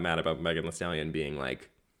really that mad about Megan Thee Stallion being like.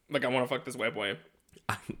 Like, I want to fuck this white boy.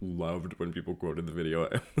 I loved when people quoted the video.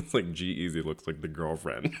 It's like G-Eazy looks like the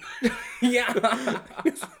girlfriend. Yeah.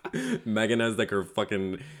 Megan has like her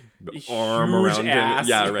fucking arm Huge around ass. him.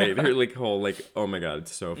 Yeah, right. Her like whole like, oh my god,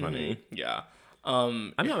 it's so funny. Yeah.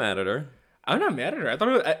 I'm not mad at her. I'm not mad at her. I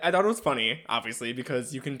thought it was funny, obviously,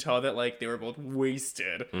 because you can tell that like they were both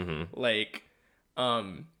wasted. Like,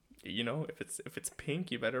 if it's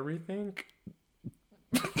pink, you better rethink.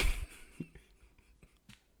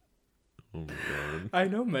 Oh my god. I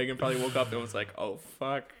know Megan probably woke up and was like, "Oh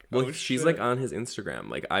fuck." Well, oh, she's shit. like on his Instagram.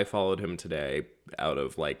 Like I followed him today out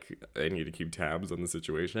of like I need to keep tabs on the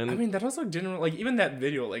situation. I mean, that also didn't like even that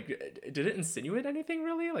video. Like, did it insinuate anything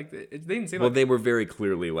really? Like, they didn't say like. Well, they were very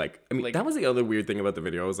clearly like. I mean, Like- that was the other weird thing about the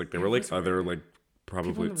video. Was like there were like was other like in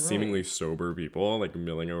probably the seemingly sober people like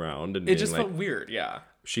milling around and it being, just like felt weird. Yeah.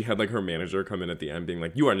 she had like her manager come in at the end being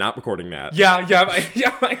like, "You are not recording that." Yeah.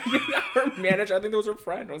 Her manager. I think that was her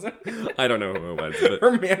friend, wasn't it? I don't know who it was, but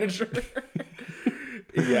Her manager.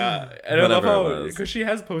 Yeah, and Whatever I it love how was. because she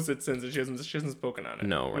has posted since and she hasn't spoken on it.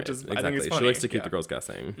 no, right? which is exactly. I think it's funny. She likes to keep Yeah. the girls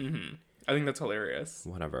guessing. I think that's hilarious.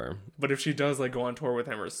 Whatever. But if she does like go on tour with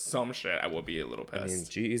him or some shit, I will be a little I mean,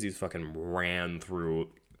 pissed. G-Eazy's fucking ran through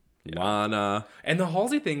Lana. And the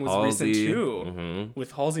Halsey thing was Halsey, recent too,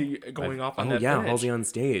 with Halsey going off on Oh that. yeah, bitch. Halsey on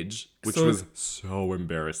stage, which So- was so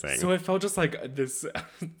embarrassing. So it felt just like this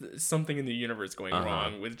something in the universe going Uh-huh.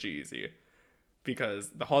 wrong with G-Eazy. Because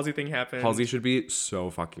the Halsey thing happened. Halsey should be so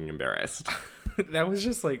fucking embarrassed. That was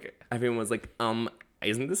just like Everyone was like,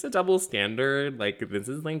 isn't this a double standard? Like, this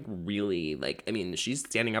is like really like, I mean, she's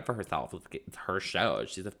standing up for herself with her show.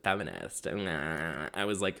 She's a feminist. And I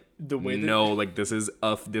was like, The way that- no, like this is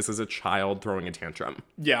a child throwing a tantrum.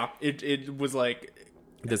 yeah, it was like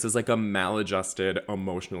This is like a maladjusted,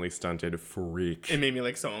 emotionally stunted freak. it made me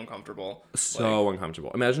like so uncomfortable. So uncomfortable.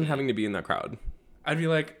 Imagine having to be in that crowd. I'd be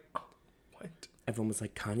like, oh, what? Everyone was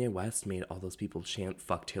like, Kanye West made all those people chant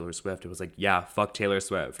 "fuck Taylor Swift." It was like, yeah, fuck Taylor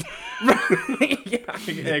Swift.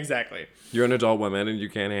 Yeah, exactly. You're an adult woman and you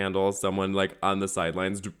can't handle someone like on the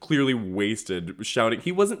sidelines, clearly wasted, shouting.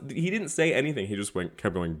 He didn't say anything. He just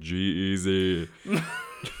kept going, G-Eazy.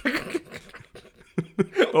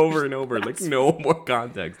 Over and over, like no more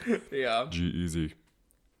context. Yeah. G-Eazy.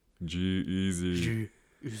 G-Eazy.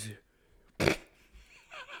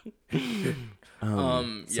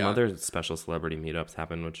 Some Yeah. other special celebrity meetups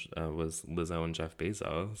happened, which was Lizzo and Jeff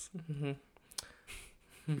Bezos.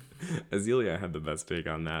 Azealia had the best take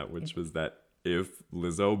on that, which was that if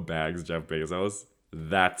Lizzo bags Jeff Bezos,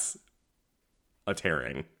 that's a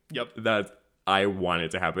tearing. Yep. That I want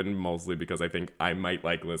it to happen mostly because I think I might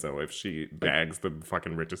like Lizzo if she bags the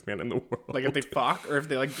fucking richest man in the world. Like if they fuck or if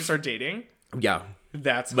they like start dating, yeah,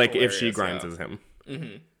 that's like if she hilarious, Grimes is him.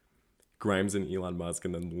 Grimes and Elon Musk,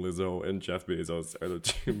 and then Lizzo and Jeff Bezos are the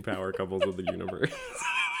two power couples of the universe.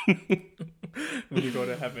 When you go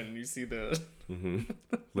to heaven, you see the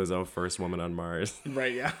Lizzo, first woman on Mars.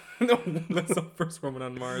 right. Yeah. No, that's the first woman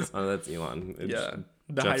on Mars. Oh, that's Elon. Yeah.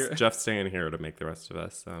 The Jeff's staying here to make the rest of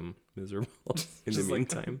us miserable in the just like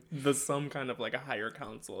meantime. some kind of like a higher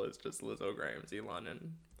council is just Lizzo, Grimes, Elon,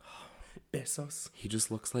 and Bezos. He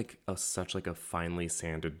just looks like such like a finely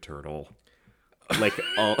sanded turtle. Like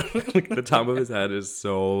all like the top of his head is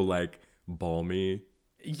so like balmy.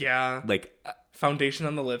 Yeah. Like Foundation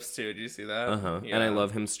on the lips too. Did you see that? Yeah. And I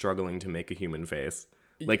love him struggling to make a human face.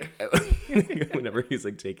 Like whenever he's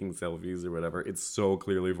like taking selfies or whatever, it's so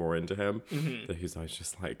clearly foreign to him that he's always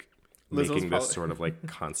just like Lizzo's making probably- this sort of like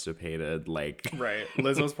constipated like Right.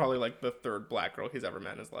 Lizzo's probably like the third black girl he's ever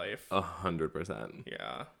met in his life. 100%.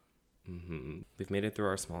 Yeah. We've made it through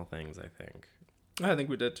our small things, I think. I think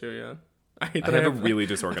we did too, yeah. I hate I that have a really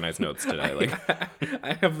disorganized notes today. Like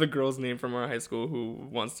I have the girl's name from our high school who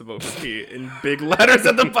wants to vote for Pete in big letters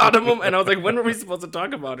at the bottom of, and I was like, when were we supposed to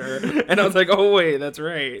talk about her? And I was like, oh wait, that's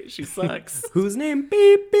right. She sucks. whose name?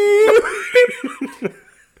 Beep beep.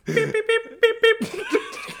 Beep, beep, beep, beep, beep.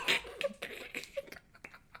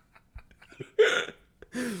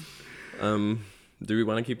 Do we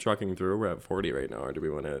want to keep trucking through? We're at 40 right now, or do we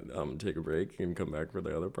want to take a break and come back for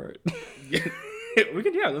the other part? We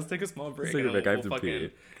can, yeah, let's take a small break. Let's take a and break. I have we'll to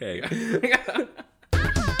pee. Okay.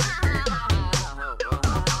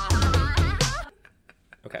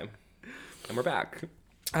 Okay. And we're back.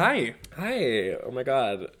 Hi. Hi. Oh my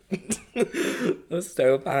god. That was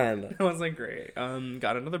so fun. That was like great.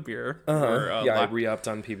 Got another beer. Yeah, I locked, re-upped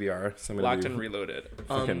on PBR. So I'm gonna locked be and reloaded.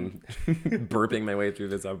 fucking burping my way through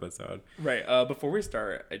this episode. Right. Before we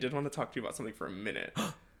start, I did want to talk to you about something for a minute.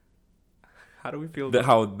 How do we feel? The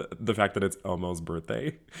fact that it's Elmo's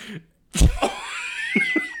birthday.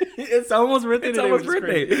 It's almost birthday. It's today, Elmo's which is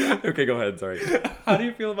great. birthday. Okay, go ahead. Sorry. How do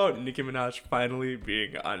you feel about Nicki Minaj finally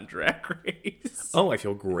being on Drag Race? Oh, I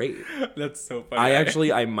feel great. That's so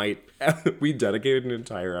funny. I might. We dedicated an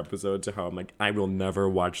entire episode to how I'm like, I will never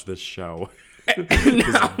watch this show. This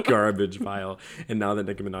garbage file. And now that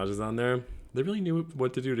Nicki Minaj is on there, they really knew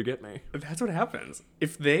what to do to get me. That's what happens.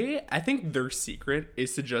 I think their secret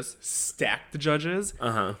is to just stack the judges.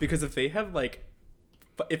 Because if they have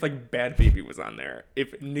if like Bad Baby was on there,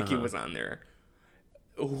 if Nicki was on there,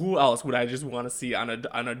 Who else would I just want to see on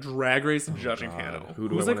a Drag Race judging panel? Who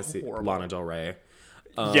do Who's, I want to like, see? horrible? Lana Del Rey.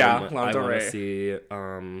 Yeah, Lana Del I Rey. want to see.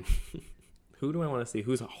 Who do I want to see?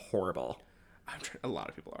 Who's horrible? A lot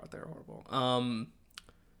of people out there are horrible.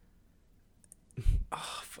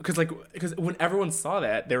 Because when everyone saw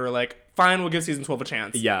that, they were like, "Fine, we'll give season 12 a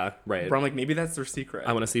chance." Yeah, right. But I'm like, maybe that's their secret.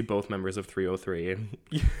 I want to see both members of 303.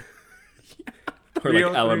 Or 303.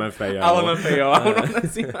 like LMFAO. LMFAO. I want to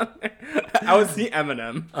see on there. I would see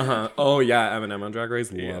Eminem. Oh yeah, Eminem on Drag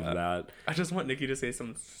Race. Love that. I just want Nikki to say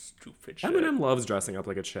some stupid shit. Eminem loves dressing up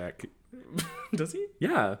like a chick. Does he?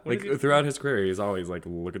 Yeah, like does he- throughout his career, he's always like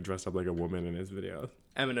looking dressed up like a woman in his videos.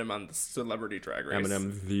 Eminem on the Celebrity Drag Race.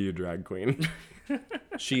 Eminem, the drag queen.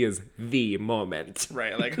 She is the moment.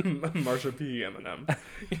 Right, like Marsha P. Eminem.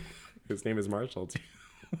 His name is Marshall too.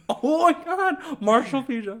 Oh my God, Marshall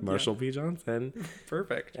P. Johnson. Marshall P. Johnson.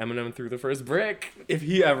 Perfect. Eminem threw the first brick. If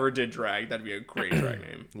he ever did drag, that'd be a great drag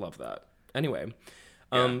name. Love that. Anyway,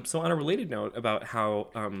 so on a related note about how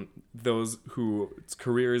those whose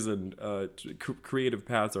careers and creative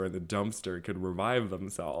paths are in the dumpster could revive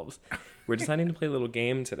themselves, we're deciding to play a little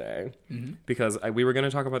game today because we were going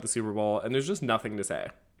to talk about the Super Bowl and there's just nothing to say.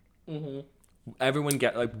 Everyone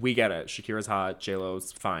we get it. Shakira's hot.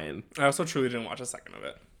 J-Lo's fine. I also truly didn't watch a second of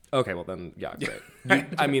it. Okay, well then, yeah, great.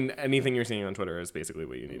 I mean, anything you're seeing on Twitter is basically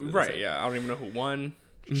what you need to Right, say. yeah. I don't even know who won.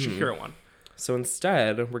 Shakira won. So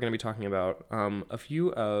instead, we're going to be talking about a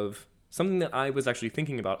few of something that I was actually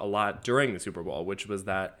thinking about a lot during the Super Bowl, which was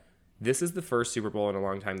that this is the first Super Bowl in a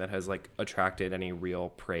long time that has like attracted any real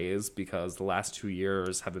praise because the last 2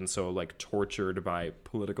 years have been so like tortured by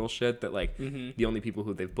political shit that like the only people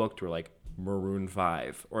who they've booked were like Maroon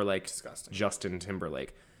 5 or like Disgusting. Justin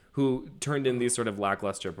Timberlake, who turned in these sort of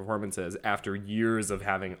lackluster performances after years of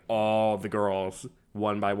having all the girls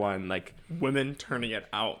one by one, like Women turning it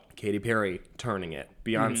out. Katy Perry turning it,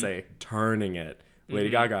 Beyonce turning it, Lady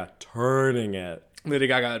Gaga turning it. Lady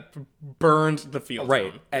Gaga burned the field.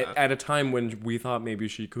 Right. down. At a time when we thought maybe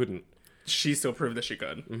she couldn't. She still proved that she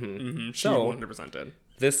could. She So- 100% did.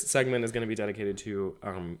 This segment is going to be dedicated to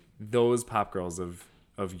those pop girls of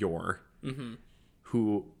yore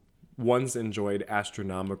who once enjoyed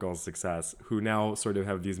astronomical success, who now sort of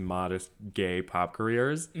have these modest gay pop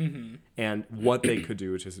careers, and what they could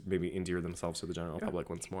do to maybe endear themselves to the general public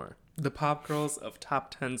once more. The pop girls of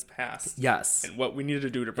top 10s past. Yes. And what we needed to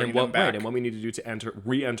do to bring And them what, back. right, and what we need to do to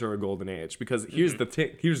re-enter a golden age. Because here's the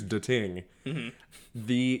thing. Here's the thing.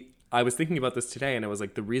 I was thinking about this today, and it was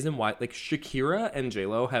like the reason why, like Shakira and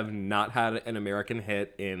J-Lo have not had an American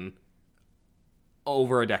hit in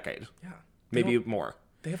over a decade, Yeah. maybe more.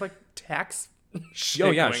 They have like tax shit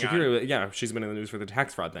Oh yeah, going on. Shakira. Yeah, she's been in the news for the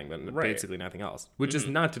tax fraud thing, but Right. basically nothing else. Which is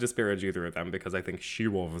not to disparage either of them, because I think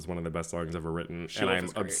She-Wolf is one of the best songs ever written, and She-Wolf I'm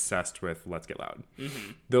is great. obsessed with Let's Get Loud.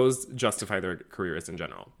 Those justify their careers in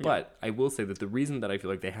general. But I will say that the reason that I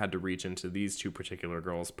feel like they had to reach into these two particular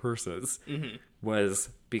girls' purses was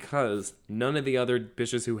because none of the other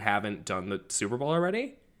bitches who haven't done the Super Bowl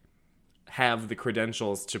already have the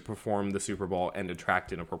credentials to perform the Super Bowl and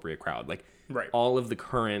attract an appropriate crowd. Like Right. all of the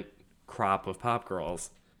current crop of pop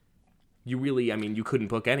girls, you couldn't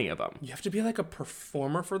book any of them. You have to be like a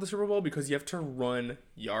performer for the Super Bowl because you have to run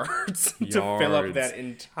yards to fill up that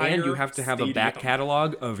entire and you have to have a back stadium.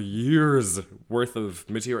 catalog of years worth of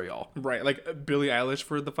material. Right, like Billie Eilish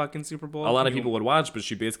for the fucking Super Bowl. A lot of people would watch, but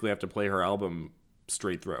she basically have to play her album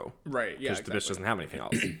straight through. Right, yeah, Because the bitch doesn't have anything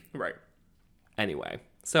else. Right. Anyway,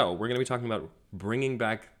 so we're going to be talking about bringing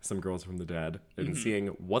back some girls from the dead and seeing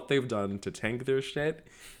what they've done to tank their shit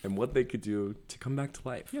and what they could do to come back to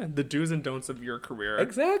life. Yeah, the do's and don'ts of your career.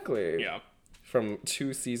 Exactly. Yeah. From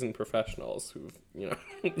two seasoned professionals who've,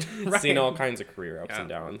 seen all kinds of career ups and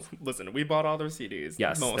downs. Listen, we bought all their CDs.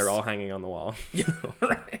 Yes, Most. they're all hanging on the wall.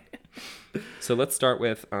 right. So let's start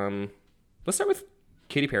with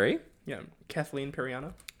Katy Perry, Yeah, Kathleen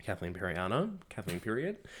Periana. Kathleen Periana, Kathleen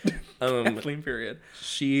period. Kathleen period.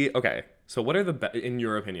 Okay. So what are in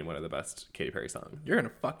your opinion, what are the best Katy Perry songs? You're gonna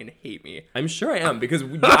fucking hate me. I'm sure I am because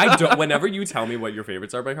I don't. Whenever you tell me what your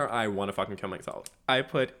favorites are by her, I want to fucking kill myself. I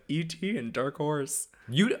put E.T. and Dark Horse.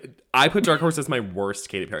 I put Dark Horse as my worst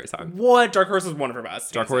Katy Perry song. What? Dark Horse is one of her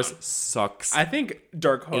best. Dark hands Horse down. sucks. I think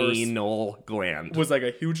Dark Horse Anal gland. was like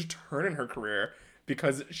a huge turn in her career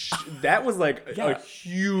because that was like a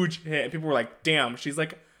huge hit. And people were like, damn, she's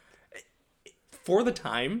like, for the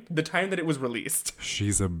time that it was released.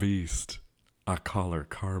 She's a beast. I call her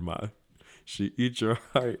Karma. She eats your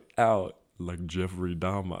heart out like Jeffrey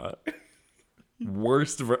Dahmer.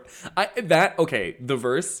 Worst the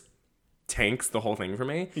verse tanks the whole thing for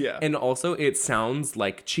me. Yeah. And also it sounds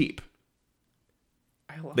like cheap.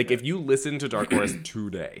 I love Like, it. if you listen to Dark Horse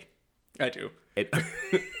today, I do.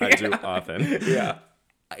 I do often. Yeah.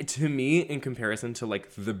 To me, in comparison to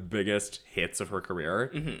like the biggest hits of her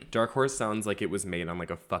career, Dark Horse sounds like it was made on like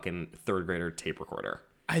a fucking third grader tape recorder.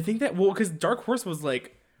 I think that, well, because Dark Horse was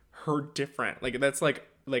like her different. Like, that's like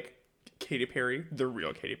Katy Perry, the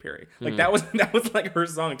real Katy Perry. Like, that was like her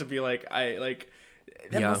song to be like, that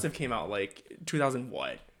Yeah. must have came out like 2000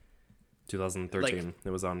 what? 2013. Like- It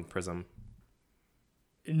was on Prism.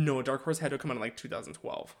 No, Dark Horse had to come out in like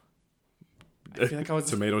 2012. I feel like I was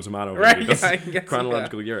Tomato. Right, because yeah, I guess,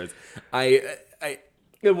 chronological years. I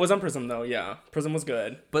It was on Prism though, yeah. Prism was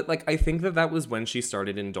good. But like I think that was when she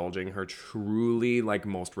started indulging her truly like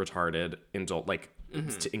most retarded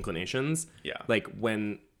inclinations. Yeah. Like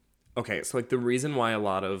when so like the reason why a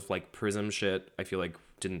lot of like Prism shit I feel like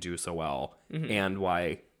didn't do so well and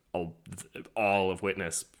why all of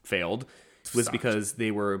Witness failed was Sucked. because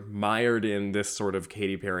they were mired in this sort of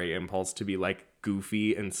Katy Perry impulse to be like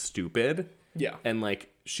goofy and stupid. Yeah. And like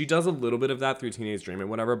she does a little bit of that through Teenage Dream and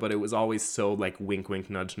whatever, but it was always so like wink wink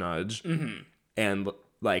nudge nudge. And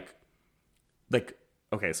like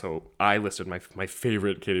okay, so I listed my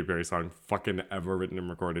favorite Katy Perry song fucking ever written and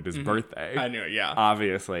recorded is Birthday. I knew it, yeah.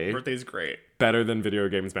 Obviously. Birthday's great. Better than Video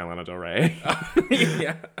Games by Lana Del Rey.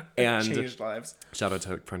 Yeah. And Changed lives. shout out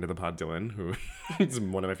to friend of the pod Dylan, who is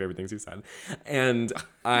one of my favorite things he said. And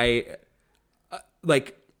I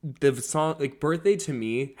like the song, like Birthday to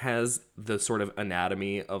me has the sort of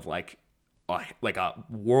anatomy of like a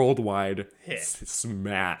worldwide Hit.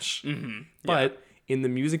 smash. But in the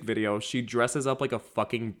music video, she dresses up like a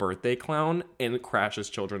fucking birthday clown and crashes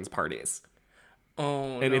children's parties.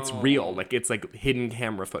 Oh, And it's real. Like it's like hidden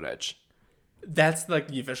camera footage. That's like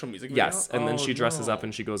the official music video? Yes, and then Oh, she dresses no. up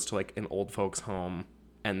and she goes to like an old folks home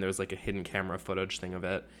and there's like a hidden camera footage thing of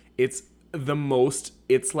it. It's the most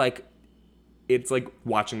it's like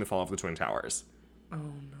watching the fall of the Twin Towers. Oh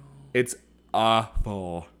no. It's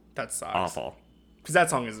awful. That sucks. Awful. Because that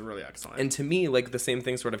song is really excellent. And to me, like the same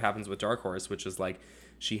thing sort of happens with Dark Horse, which is like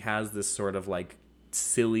she has this sort of like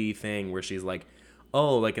silly thing where she's like,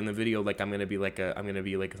 oh, like in the video, like I'm gonna be like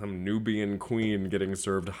some Nubian queen getting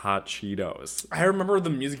served hot Cheetos. I remember the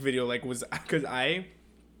music video like was because I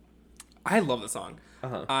love the song.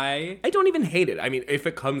 I don't even hate it. I mean, if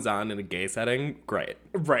it comes on in a gay setting, great.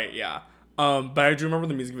 right, yeah. But I do remember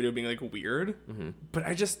the music video being like weird. But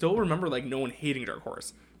I just still remember like no one hating Dark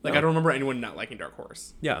Horse. Like I don't remember anyone not liking Dark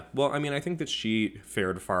Horse. Yeah, well, I mean, I think that she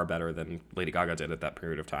fared far better than Lady Gaga did at that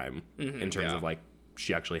period of time in terms yeah. of like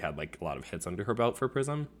she actually had like a lot of hits under her belt for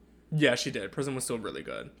Prism. Yeah, she did. Prism was still really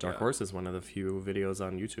good. Dark Horse is one of the few videos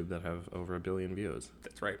on YouTube that have over 1 billion views.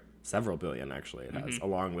 That's right. Several billion, actually, it has,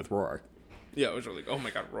 along with Roar. Yeah, it was really. Oh my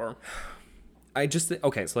god, Roar! I just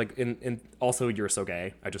okay, so like in also You're So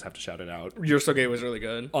Gay. I just have to shout it out. You're So Gay was really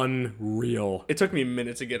good. Unreal. It took me a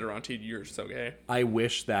minute to get around to You're So Gay. I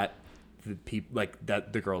wish that the people like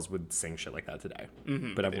that the girls would sing shit like that today,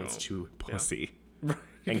 but everyone's don't. too pussy.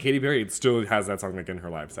 And Katy Perry still has that song like in her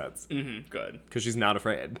live sets Good. because she's not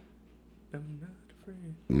afraid. I'm not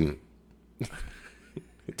afraid.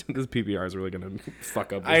 This PBR is really gonna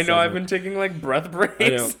fuck up. This I know. I've segment. been taking like breath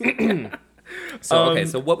breaks.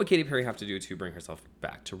 So what would Katy Perry have to do to bring herself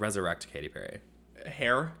back to resurrect Katy Perry?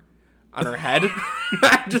 Hair on her head.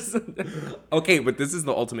 I just Okay, but this is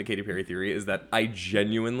the ultimate Katy Perry theory: is that I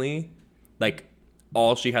genuinely like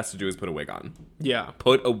all she has to do is put a wig on. yeah.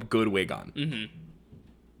 Put a good wig on.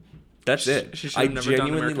 That's it. she should I have never done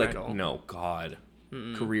genuinely American like Idol. no God,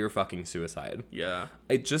 career fucking suicide. Yeah.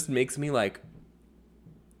 It just makes me like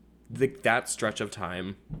that stretch of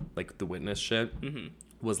time, like the Witness shit,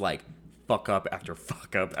 was like fuck up after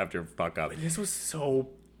fuck up after fuck up. This was so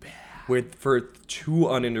bad. Where for 2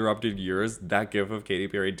 uninterrupted years, that gif of Katy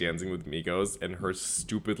Perry dancing with Migos and her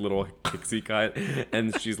stupid little pixie cut,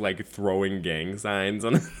 and she's like throwing gang signs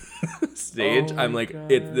on the stage. Oh I'm my like,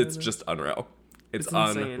 God. it's just unreal. It's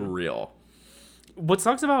insane. unreal. What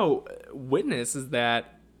sucks about Witness is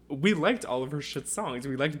that we liked all of her shit songs.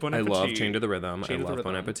 We liked Bon I Appetit. love Chain to the Rhythm. Chain I to the love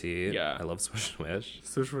Bon Rhythm. Appetit. Yeah. I love Swish Swish.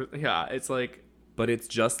 So, yeah, it's like But it's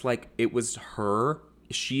just like, it was her.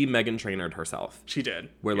 She Megan Trainor'd herself. she did.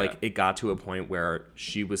 Where Yeah. like it got to a point where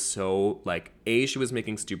she was so like she was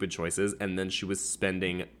making stupid choices and then she was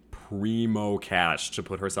spending primo cash to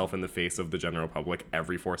put herself in the face of the general public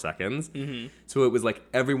every 4 seconds. So it was like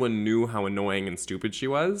everyone knew how annoying and stupid she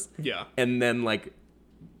was. Yeah. And then like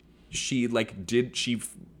she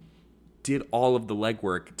did all of the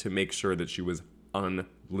legwork to make sure that she was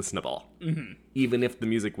unlistenable, even if the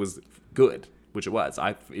music was good. which it was,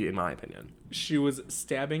 in my opinion. She was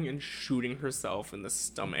stabbing and shooting herself in the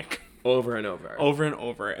stomach Over and over. over and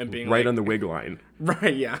over and being Right like, on the wig line.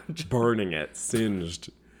 right, yeah. Burning it.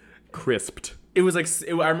 Singed. Crisped. It was like,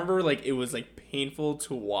 I remember like, it was like painful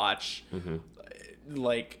to watch,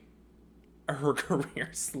 like, her career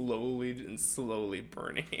slowly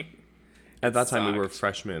burning. At that time, we were Sucked.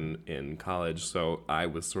 freshmen in college, so I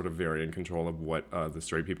was sort of very in control of what the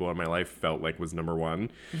straight people in my life felt like was number one.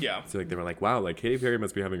 Yeah. So like they were like, "Wow, like Katy Perry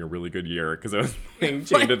must be having a really good year," because I was playing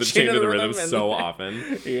Like, Chained to the Rhythm and- so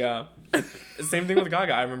often. Yeah. Same thing with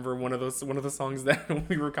Gaga. I remember one of the songs that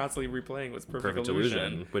we were constantly replaying was Perfect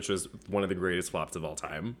Illusion. Which was one of the greatest flops of all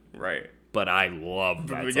time. Right. But I love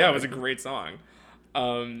that But song. yeah, it was a great song.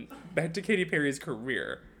 Back to Katy Perry's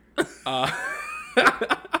career.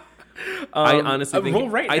 I honestly think well,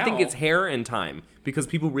 right I think now- it's hair and time because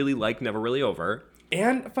people really like Never Really Over.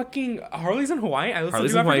 And fucking Harley's in Hawaii. I listen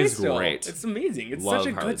Harley's to in every Hawaii day is still. great. It's amazing. It's Love such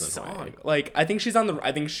a good Harley's in Hawaii. song. Like I think she's on the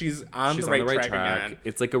right track again.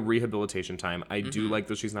 It's like a rehabilitation time. I do like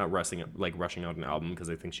that she's not rushing out an album because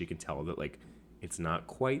I think she can tell that like it's not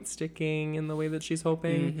quite sticking in the way that she's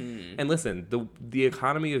hoping. And listen, the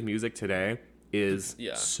economy of music today is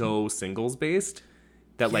so singles based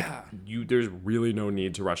that like there's really no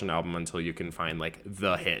need to rush an album until you can find like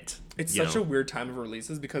the hit. It's you such know? a weird time of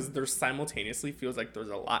releases because there simultaneously feels like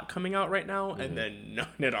there's a lot coming out right now and then none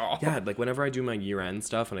at all. Yeah, like whenever I do my year-end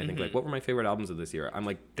stuff and I think like, what were my favorite albums of this year? I'm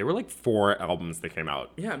like, there were like 4 albums that came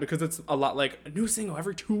out. Yeah, because it's a lot like a new single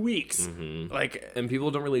every 2 weeks. Like, And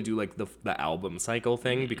people don't really do like the album cycle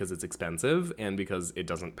thing because it's expensive and because it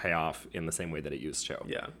doesn't pay off in the same way that it used to.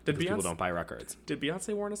 yeah. Because people don't buy records. Did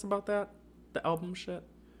Beyonce warn us about that? The album shit?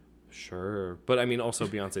 Sure. But I mean, also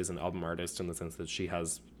Beyonce is an album artist in the sense that she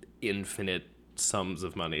has infinite sums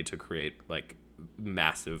of money to create like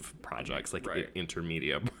massive projects, like Right.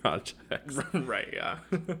 intermedia projects. Right, yeah.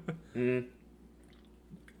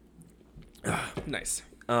 Nice.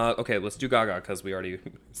 Okay, let's do Gaga because we already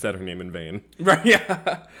said her name in vain. Right,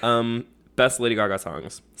 yeah. Best Lady Gaga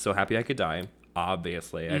songs. So Happy I Could Die,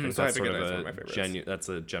 obviously. I think So that's Happy sort I Could Die is of one of my favorites. that's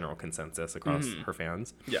a general consensus across her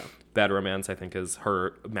fans. Yeah. Bad Romance, I think, is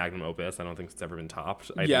her magnum opus. I don't think it's ever been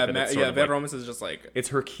topped. I Yeah, think that it's sort of Bad like- Romance is just like It's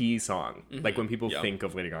her key song. Like when people Yeah. think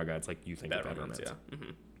of Lady Gaga, it's like you think Bad of Bad Romance, Romance. yeah.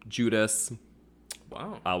 Judas,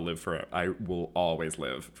 Wow. I'll live for it. I will always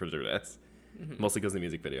live for Judas. Mostly because the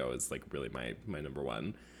music video is like really my number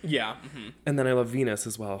one. Yeah. And then I love Venus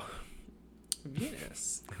as well.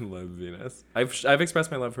 Venus. I love Venus. I've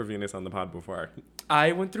expressed my love for Venus on the pod before.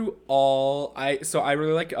 I went through I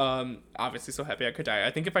really like obviously So Happy I Could Die.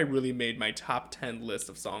 I think if I really made my top 10 list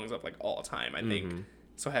of songs of like all time, I think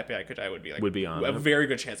So Happy I Could Die would be on a it. very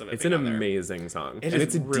good chance of it. It's being an on there. amazing song. It and is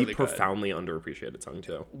it's a really deep, good. profoundly underappreciated song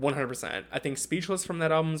too. 100%. I think Speechless from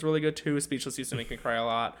that album is really good too. Speechless used to make me cry a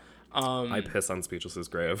lot. I piss on Speechless's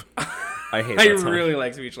grave. I hate I that song. really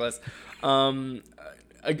like Speechless. I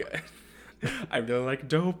really like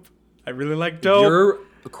Dope. I really like Dope. You're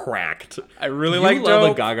cracked. I really You like love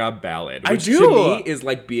Dope. a Gaga ballad. I Which do. To me is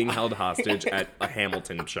like being held hostage at a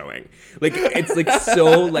Hamilton showing. Like it's like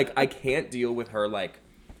so like I can't deal with her like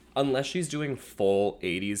unless she's doing full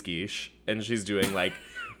 80s geesh and she's doing like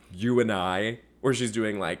You and I or she's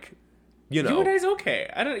doing like you know. You and I's okay.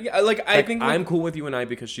 I don't yeah, like I Like, think I'm cool with You and I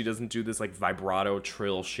because she doesn't do this like vibrato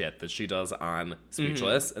trill shit that she does on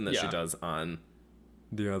Speechless and that she Yeah. does on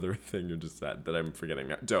the other thing you just said that I'm forgetting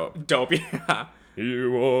now. Dope. Dope, yeah.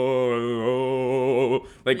 You are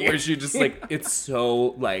like where she just like it's so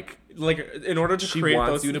like Like in order to she create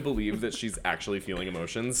wants those you to believe that she's actually feeling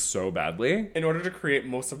emotions so badly. in order to create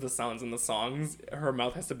most of the sounds in the songs, her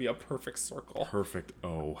mouth has to be a perfect circle. Perfect.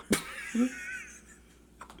 Oh.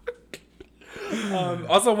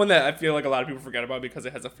 Also, one that I feel like a lot of people forget about because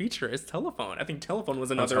it has a feature is Telephone. I think Telephone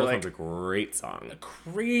was another Telephone's like a great song.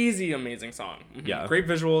 crazy amazing song. Yeah. Great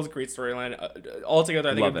visuals, great storyline. Altogether,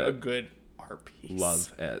 I think Love a it. good art piece.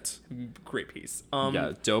 Love it. Great piece.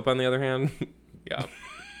 Yeah. Dope on the other hand, Yeah.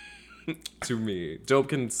 to me, Dope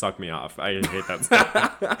can suck me off. I hate that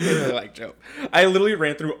song. I really like Dope. I literally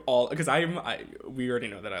ran through all because we already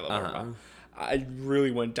know that I love art pop. I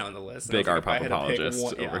really went down the list. and Big I art was like, pop if I had to pick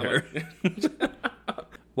apologist one- over here.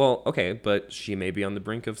 Well, okay, but she may be on the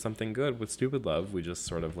brink of something good with Stupid Love. We just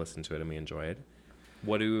sort of listened to it and we enjoy it.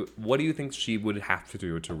 What do you think she would have to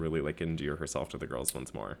do to really like endear herself to the girls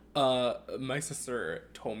once more? My sister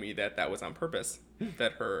told me that was on purpose.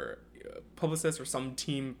 That her publicist or some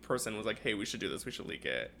team person was like, "Hey, we should do this. We should leak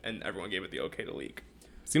it," and everyone gave it the okay to leak.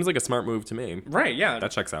 Seems like a smart move to me. Right? Yeah.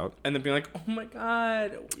 That checks out. and then being like, "Oh my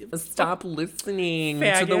god, Stop listening to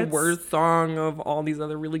the Faggots. worst song of all these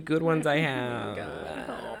other really good ones I have. God,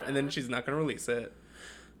 help." and then she's not gonna release it.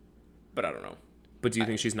 But I don't know. But do you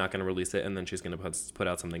think she's not going to release it and then she's going to put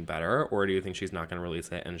out something better? Or do you think she's not going to release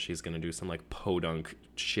it and she's going to do some, like, podunk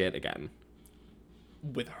shit again?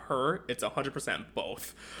 With her, it's 100%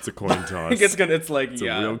 both. It's a coin toss. It's a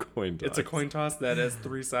real coin toss. It's a coin toss that has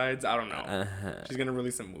 3 sides. I don't know. She's gonna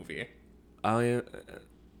release a movie. I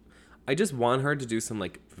just want her to do some,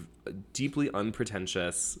 like, deeply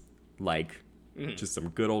unpretentious, like, just some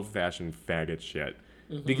good old-fashioned faggot shit.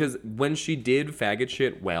 Because when she did faggot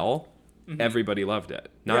shit well, everybody loved it.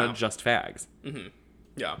 Not just fags.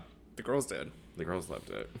 Yeah, the girls did. The girls loved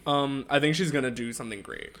it. I think she's gonna do something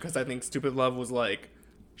great because I think Stupid Love was like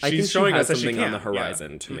I think she's showing she has us that something she can. on the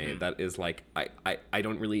horizon to me that is like I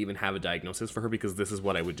don't really even have a diagnosis for her because this is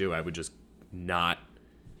what I would do. I would just not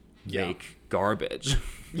make garbage.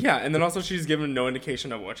 Yeah, and then also she's given no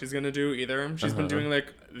indication of what she's gonna do either. She's been doing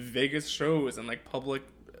like Vegas shows and like public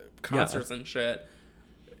concerts and shit.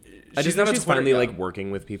 I just not think a she's Twitter finally gal. like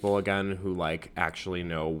working with people again who like actually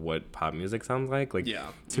know what pop music sounds like. Like Yeah.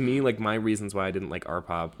 to me, like my reasons why I didn't like art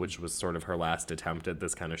pop, which was sort of her last attempt at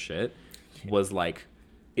this kind of shit, was like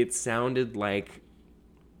it sounded like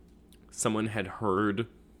someone had heard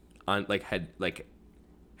on like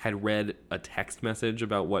had read a text message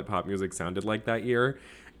about what pop music sounded like that year,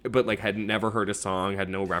 but like had never heard a song, had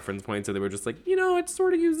no reference point, so they were just like, you know, it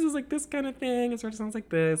sort of uses like this kind of thing, it sort of sounds like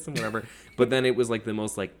this and whatever. But then it was like the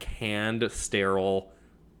most like canned, sterile,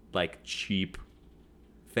 like cheap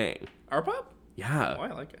thing. Art pop? Yeah. Oh,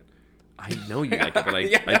 I like it. I know you like it, but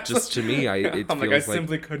I just to me, it I'm feels like, I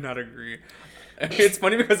simply could not agree. It's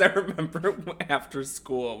funny because I remember after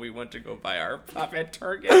school we went to go buy our pop at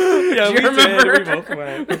Target. Yeah, Do you remember? We both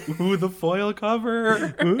went. Ooh, the foil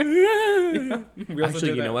cover. We also Actually,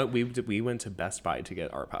 did you know that. what? We went to Best Buy to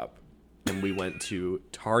get art pop, and we went to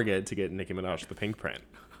Target to get Nicki Minaj the pink print.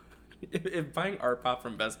 If buying art pop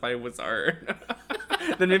from Best Buy was art,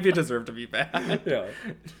 then maybe it deserved to be bad. Yeah.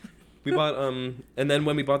 We bought and then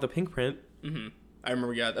when we bought the pink print, I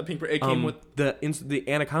remember, yeah, the pink. It came with. the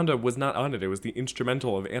Anaconda was not on it. It was the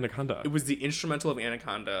instrumental of Anaconda. It was the instrumental of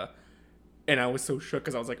Anaconda, and I was so shook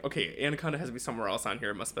because I was like, okay, Anaconda has to be somewhere else on here.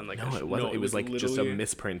 It must have been like. No, it wasn't. It was like just a literally-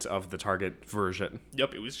 misprint of the Target version.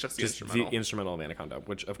 Yep, it was just the Just instrumental. the instrumental of Anaconda,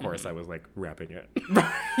 which of course I was like rapping it.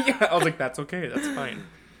 Yeah, I was like, that's okay, that's fine.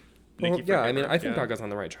 Well, Nikki yeah, I mean, forever, I think yeah. Gaga's on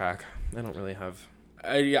the right track. I don't really have.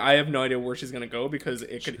 I have no idea where she's gonna go because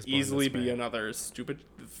it could was born easily this be way. another stupid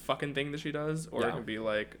fucking thing that she does, or it Yeah. could be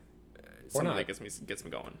like something not. that gets me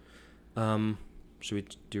going. Should we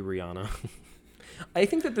do Rihanna? I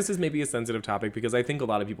think that this is maybe a sensitive topic because I think a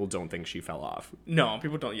lot of people don't think she fell off. No,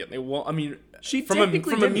 people don't yet. They won't. I mean, She from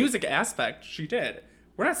technically a didn't. music aspect, she did.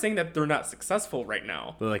 We're not saying that they're not successful right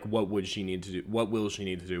now. But like, what would she need to do? What will she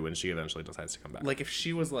need to do when she eventually decides to come back? Like if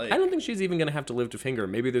she was like, I don't think she's even going to have to lift a finger.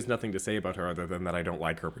 Maybe there's nothing to say about her other than that I don't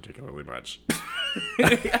like her particularly much.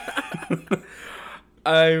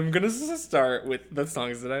 I'm gonna start with the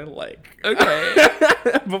songs that I like.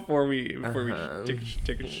 Okay. before we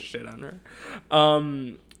take a shit on her.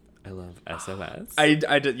 I love SOS. I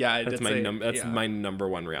did, yeah. I That's did my say, that's yeah. my number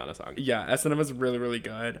one Rihanna song. Yeah, S&M is really, really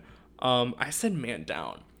good. I said Man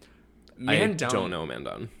Down. Man I Down. don't know Man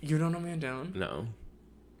Down. You don't know Man Down? No.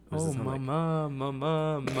 What does Oh, it sound like?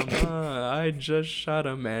 mama, I just shot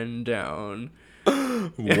a man down.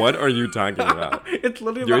 What are you talking about? It's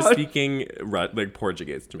literally You're about, speaking like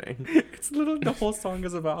Portuguese to me. it's literally the whole song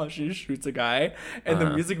is about how she shoots a guy, and the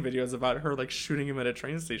music video is about her like shooting him at a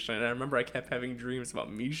train station. And I remember I kept having dreams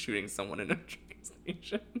about me shooting someone in a train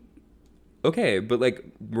station. Okay, but like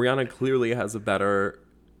Rihanna clearly has a better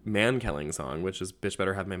man-killing song, which is "Bitch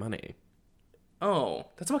Better Have My Money." Oh,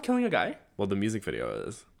 that's about killing a guy? Well, the music video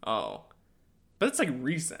is. Oh, but it's like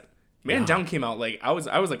recent. Man Down came out like I was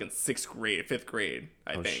like in 5th grade.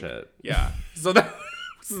 I think. Shit. Yeah. So that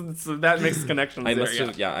so that makes connections. I there, must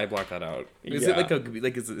have, yeah, I blocked that out. Is Yeah. it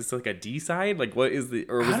is it like a D side? Like what is the,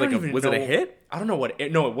 or was I it don't like even was it a know- hit? I don't know what.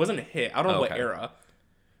 No, it wasn't a hit. I don't know what Okay. era.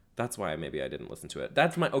 That's why maybe I didn't listen to it.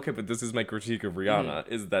 That's my, okay, but this is my critique of Rihanna,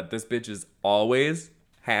 Mm-hmm. is that this bitch is always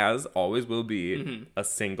will be Mm-hmm. a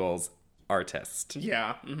singles artist.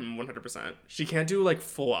 Yeah, 100%. She can't do like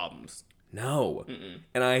full albums. No.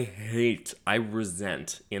 And I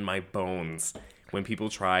resent in my bones when people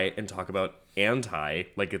try and talk about Anti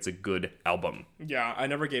like it's a good album. Yeah, I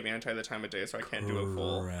never gave Anti the time of day, so I can't do a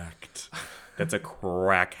full. Correct. That's a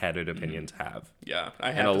crack-headed opinion to have. Yeah,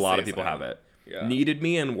 I have. And a to lot say of people so. have it. Yeah. Needed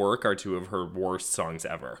Me and Work are two of her worst songs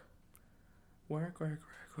ever. Work.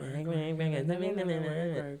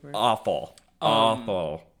 Awful.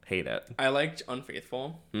 Awful. Hate it. I liked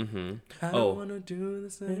Unfaithful. I don't Oh. wanna do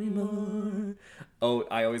this anymore. Oh,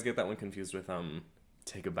 I always get that one confused with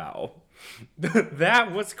take a bow.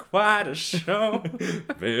 That was quite a show.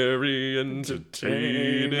 Very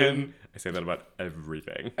entertaining. I say that about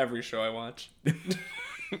everything. Every show I watch.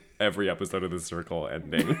 Every episode of The Circle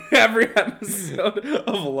ending. Every episode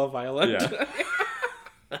of Love Island. Yeah.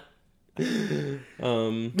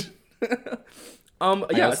 I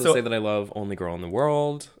I also say that I love Only Girl in the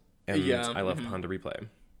World, and Yeah, I love Honda Replay.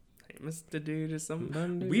 Mr. Dude is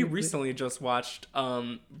some. We recently just watched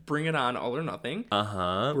Bring It On, All or Nothing.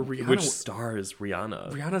 Uh-huh. Where Rihanna- Which stars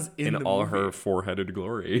Rihanna? Rihanna's in the all movie. her four-headed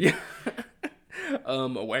glory. A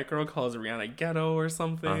white girl calls Rihanna ghetto or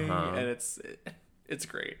something, Uh-huh. and it's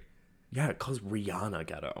great. Yeah, it calls Rihanna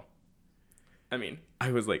ghetto. I mean,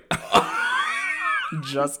 I was like,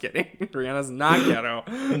 just kidding. Rihanna's not ghetto.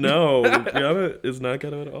 no, Rihanna is not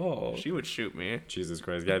ghetto at all. She would shoot me. Jesus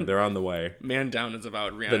Christ, yeah, they're on the way. Man Down is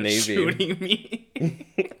about Rihanna The Navy. shooting me.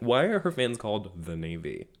 Why are her fans called the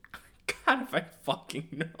Navy? God, if I fucking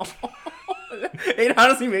know. It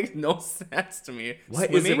honestly makes no sense to me. What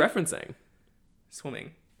is it Swimming? referencing?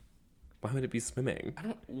 Swimming. Why would it be swimming? I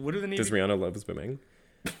don't. What do the Navy? Does Rihanna love swimming?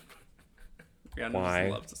 Rihanna Why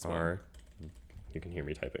just loves to swim. are... You can hear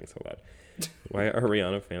me typing so bad. Why are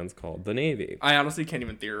Rihanna fans called the Navy? I honestly can't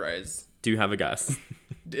even theorize. Do you have a guess?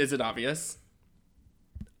 Is it obvious?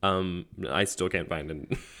 I still can't find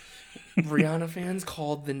it. Rihanna fans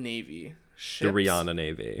called the Navy. The Ships? Rihanna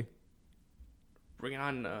Navy.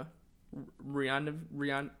 Rihanna. Oh my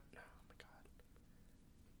god.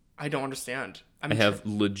 I don't understand. I have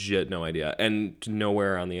legit no idea, and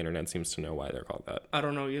nowhere on the internet seems to know why they're called that. I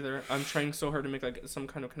don't know either. I'm trying so hard to make like some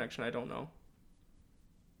kind of connection. I don't know.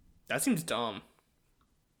 That seems dumb.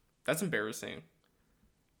 That's embarrassing.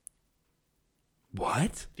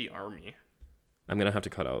 What? The army. I'm gonna have to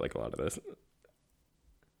cut out like a lot of this.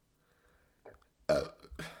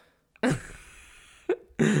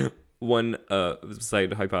 One site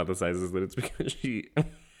hypothesizes that it's because she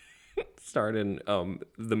starred in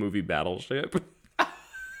the movie Battleship.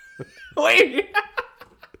 Wait.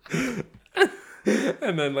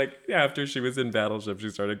 And then, like, after she was in Battleship, she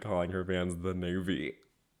started calling her fans the Navy.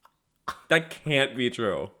 That can't be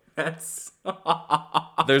true. That's.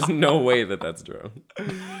 There's no way that that's true.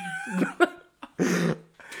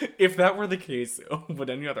 If that were the case, would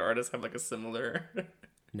any other artist have like a similar?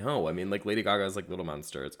 No, I mean, like, Lady Gaga's like Little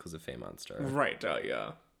Monster. It's because of Faye Monster. Right.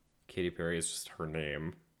 Yeah. Katy Perry is just her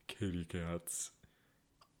name. Katy Cats.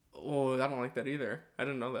 Oh, I don't like that either. I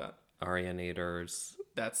didn't know that. Arianators.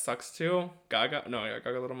 That sucks too. Gaga. No, yeah,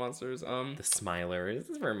 Gaga Little Monsters. The Smilers. This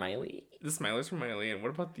is for Miley. The Smilers from Miley. And what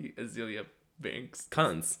about the Azealia Banks?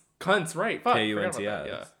 Cunts. Cunts, right? Fuck. forgot about K-U-N-T-S. that,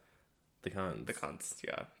 Yeah. The cunts. The cunts.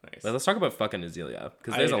 Yeah. Nice. Let's talk about fucking Azealia,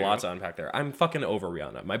 because I there's a do. lot to unpack there. I'm fucking over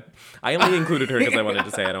Rihanna. I only included her because I wanted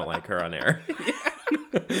to say I don't like her on air.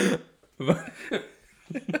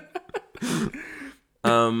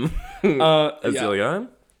 Azealia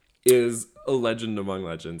is a legend among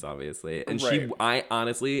legends, obviously, and Right.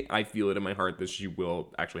 I feel it in my heart that she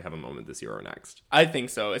will actually have a moment this year or next. I think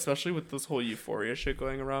so, especially with this whole Euphoria shit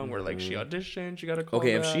going around, where like she auditioned, she got a call.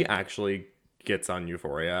 Okay, if back. she actually gets on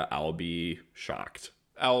Euphoria, I'll be shocked.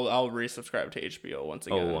 I'll resubscribe to HBO once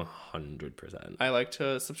again. Oh, 100%. I like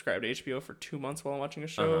to subscribe to HBO for 2 months while I'm watching a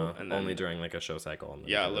show, and then Only during like a show cycle. And then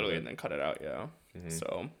yeah, get rid of literally, it. and then cut it out. Yeah.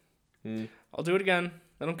 So I'll do it again.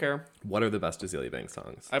 I don't care. What are the best Azealia Banks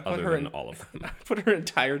songs? I put other her than in all of them. I put her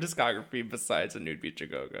entire discography besides a Nude Beach a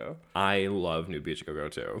Go Go. I love New Beach Go Go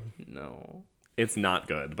too. No, It's not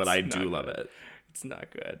good, but I do not love good. it. it's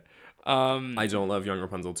not good. I don't love Young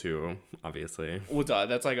Rapunzel too, obviously. Well, duh,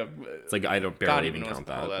 that's like a It's like I don't God barely even even knows count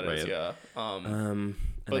what that. that is. Right? Yeah. And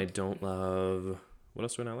but- I don't love. What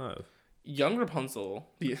else do I not love? Young Rapunzel,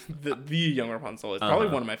 the Young Rapunzel is probably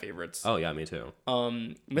one of my favorites. Oh yeah, me too.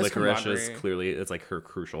 Miss Licorice is Camaraderie. clearly it's like her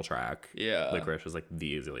crucial track. Yeah. Licorice is like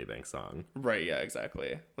the Azealia Banks song. Right. Yeah.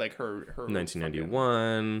 Exactly. Like her.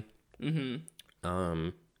 1991.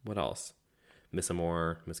 What else? Miss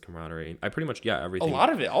Amour, Miss Camaraderie. I pretty much A everything. lot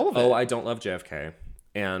of it. All of it. Oh, I don't love JFK,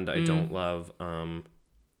 and I don't love Chi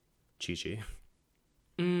Chi.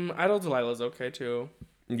 Idol Delilah's okay too.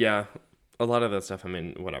 Yeah, a lot of that stuff. I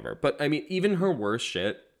mean, whatever. But I mean, even her worst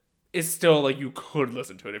shit. It's still like you could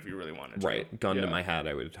listen to it if you really wanted to. Right, gun Yeah. to my head,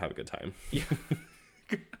 I would have a good time.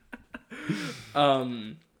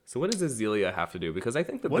 Um. So what does Azealia have to do? Because I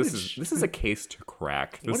think that What this did is she- this is a case to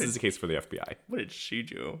crack. This did- is a case for the FBI. What did she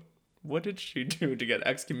do? What did she do to get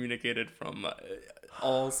excommunicated from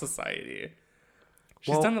all society?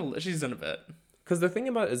 She's Well- done a bit. Because the thing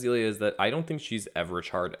about Azealia is that I don't think she's ever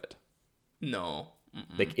charted, No.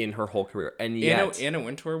 like in her whole career, and yet Anna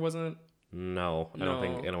Wintour wasn't. no, I don't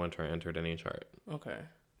think No. Anna Wintour entered any chart. Okay.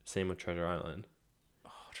 Same with Treasure Island. Oh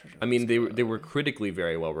I mean, they were critically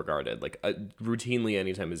very well regarded. Like, routinely,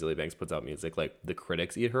 anytime Azealia Banks puts out music, like, the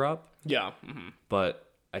critics eat her up. Yeah. Mm-hmm. But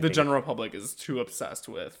I The think, general public is too obsessed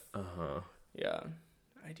with. Yeah.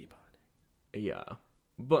 ID Pod. yeah.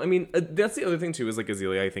 But I mean, that's the other thing too. Is like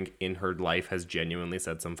Azealia, I think in her life has genuinely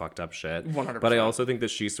said some fucked up shit. 100%. But I also think that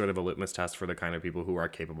she's sort of a litmus test for the kind of people who are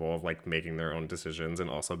capable of like making their own decisions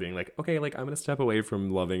and also being like, okay, like I'm gonna step away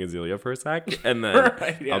from loving Azealia for a sec, and then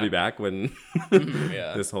Right, yeah. I'll be back when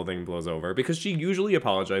Yeah. this whole thing blows over. Because she usually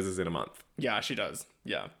apologizes in a month, Yeah, she does.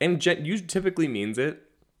 Yeah. and you typically means it.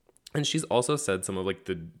 And she's also said some of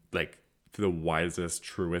the wisest,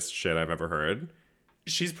 truest shit I've ever heard.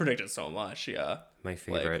 She's predicted so much. Yeah. My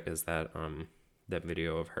favorite is that that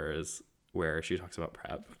video of hers where she talks about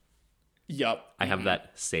prep. Yup. I have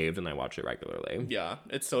that saved and I watch it regularly. Yeah,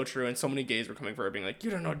 it's so true. And so many gays were coming for her being like, you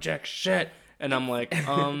don't know jack shit. And I'm like,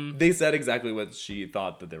 They said exactly what she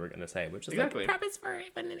thought that they were going to say, which is Exactly. like, prep is for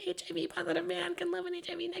when an HIV positive man can love an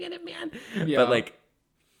HIV negative man. Yeah. But like,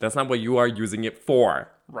 that's not what you are using it for.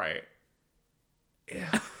 right.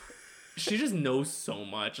 Yeah. She just knows so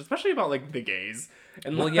much, especially about like the gays.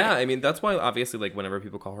 And Well, like, yeah, I mean, that's why obviously like whenever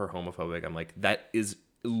people call her homophobic, I'm like, that is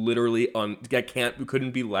literally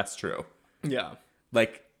couldn't be less true. Yeah.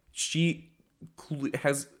 Like she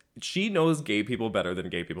knows gay people better than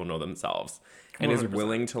gay people know themselves, and is 100%.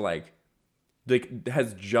 willing to like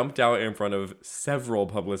has jumped out in front of several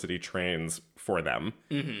publicity trains for them,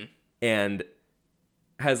 and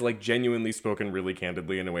has like genuinely spoken really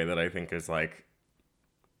candidly in a way that I think is like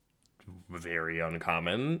very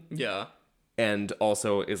uncommon, Yeah. and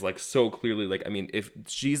also is like so clearly like, I mean, if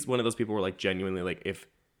she's one of those people where like genuinely like if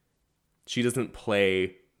she doesn't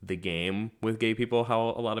play the game with gay people how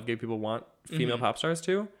a lot of gay people want female pop stars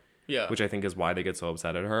to, Yeah. which I think is why they get so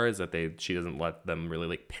upset at her, is that she doesn't let them really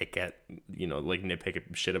like pick at, like nitpick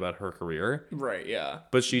at shit about her career. Right. Yeah.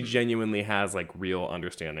 But she genuinely has like real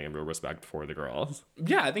understanding and real respect for the girls.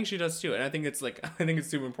 Yeah, I think she does too. And I think it's like, I think it's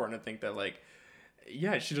super important to think that like,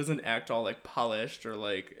 yeah, she doesn't act all like polished or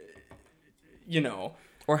like,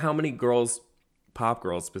 Or how many girls, pop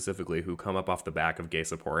girls specifically, who come up off the back of gay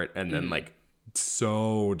support and then like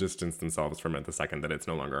so distance themselves from it the second that it's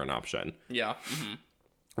no longer an option. yeah.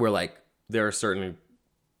 Where like there are certain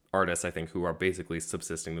artists I think who are basically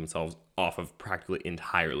subsisting themselves off of practically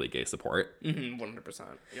entirely gay support. 100%.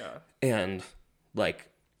 Yeah. And like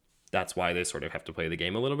that's why they sort of have to play the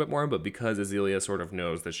game a little bit more. But because Azealia sort of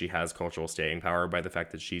knows that she has cultural staying power by the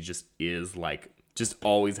fact that she just is like, just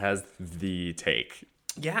always has the take.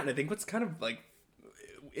 Yeah, and I think what's kind of like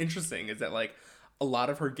interesting is that like a lot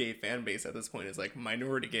of her gay fan base at this point is like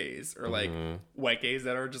minority gays or like white gays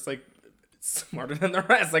that are just like smarter than the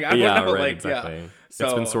rest. Like I don't know, like exactly. yeah.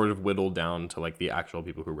 It's been sort of whittled down to like the actual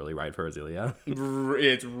people who really ride for Azealia.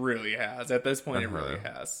 It really has at this point. It really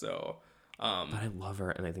has. So. But I love her,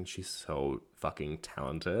 and I think she's so fucking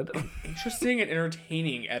talented. Interesting and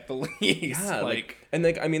entertaining at the least. Yeah,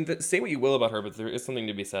 I mean, say what you will about her, but there is something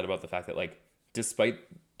to be said about the fact that, like, despite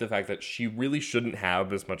the fact that she really shouldn't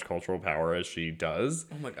have as much cultural power as she does,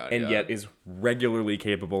 oh my God, and yeah. yet is regularly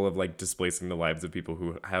capable of like displacing the lives of people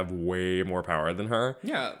who have way more power than her.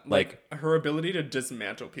 Yeah, like her ability to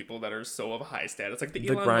dismantle people that are so of high status, like the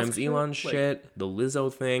Elon Grimes Musk Elon like, shit, the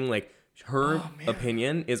Lizzo thing, like. Her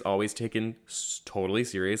opinion is always taken totally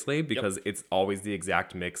seriously because it's always the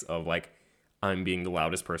exact mix of like, I'm being the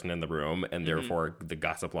loudest person in the room and therefore the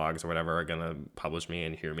gossip blogs or whatever are going to publish me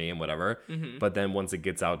and hear me and whatever. But then once it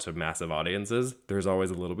gets out to massive audiences, there's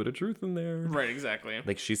always a little bit of truth in there. Right, exactly.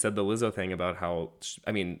 Like she said the Lizzo thing about how,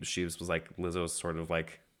 she was like, Lizzo's sort of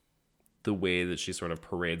like the way that she sort of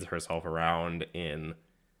parades herself around in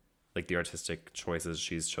like the artistic choices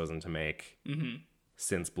she's chosen to make.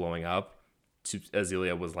 Since blowing up, to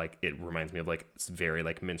Azealia was like, it reminds me of like it's very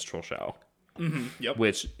like minstrel show, Yep.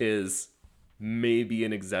 which is maybe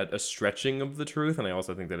a stretching of the truth, and I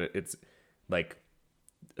also think that it's like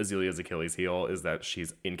Azelia's Achilles heel is that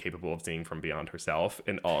she's incapable of seeing from beyond herself,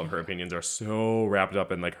 and all of her opinions are so wrapped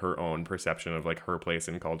up in like her own perception of like her place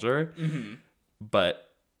in culture. But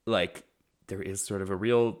like there is sort of a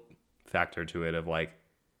real factor to it of like,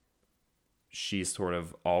 she sort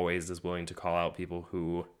of always is willing to call out people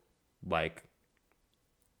who like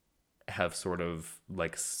have sort of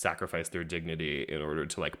like sacrificed their dignity in order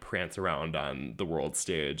to like prance around on the world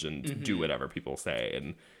stage and do whatever people say.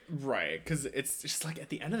 And right, because it's just like at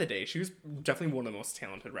the end of the day, she was definitely one of the most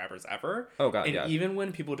talented rappers ever. Oh God, and yeah. even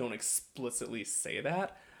when people don't explicitly say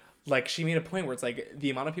that, like she made a point where it's like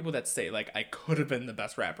the amount of people that say like I could have been the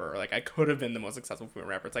best rapper or like I could have been the most successful female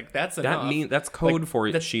rapper. It's like that's enough. That's code Like, for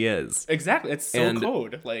it. She is. Exactly. It's so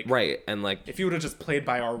code. Like Right. And like if you would have just played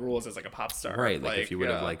by our rules as like a pop star. right, like if you would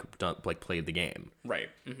have like done like played the game. Right.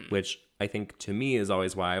 Mm-hmm. Which I think to me is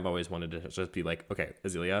always why I've always wanted to just be like, okay,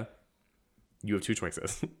 Azealia, you have two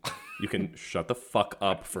choices. You can shut the fuck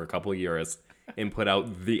up for a couple of years and put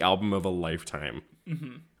out the album of a lifetime.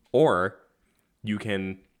 Mm-hmm. Or you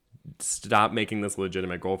can stop making this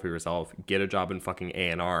legitimate goal for yourself, get a job in fucking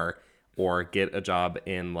A&R, or get a job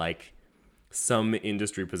in like some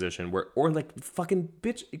industry position where, or like fucking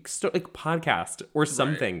bitch, like podcast or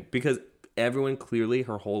something. Right. Because everyone clearly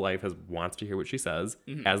her whole life wants to hear what she says,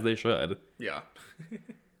 as they should. Yeah.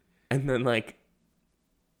 And then like,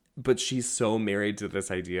 but she's so married to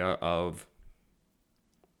this idea of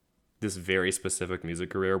this very specific music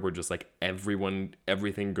career where just like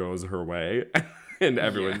everything goes her way and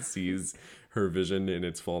everyone sees her vision in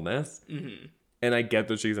its fullness. Mm-hmm. And I get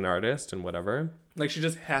that she's an artist and whatever. Like she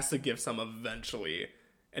just has to give some eventually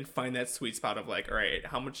and find that sweet spot of like, all right,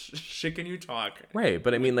 how much shit can you talk? Right.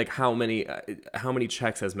 But I mean, like how many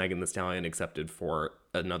checks has Megan Thee Stallion accepted for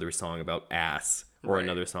another song about ass? Or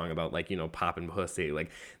another song about, like, you know, pop and pussy.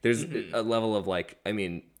 Like, there's a level of, like, I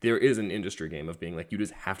mean, there is an industry game of being, like, you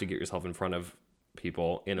just have to get yourself in front of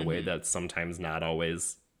people in a way that's sometimes not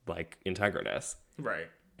always, like, integritous. Right.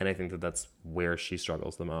 And I think that that's where she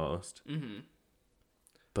struggles the most. Mm-hmm.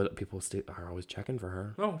 But people are always checking for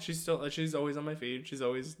her. Oh, she's always on my feed. She's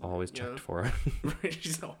always checked for her. Right,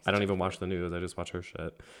 she's always I don't even watch the news. I just watch her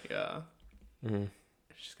shit. Yeah. Mm-hmm.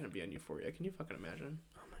 She's going to be on Euphoria. Can you fucking imagine?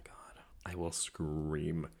 I will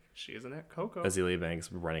scream. She isn't at Coco. Azealia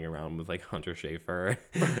Banks running around with like Hunter Schafer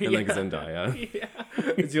and like Zendaya. Yeah.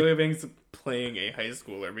 Azealia Banks playing a high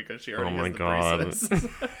schooler because she already has the braces.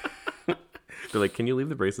 They're like, can you leave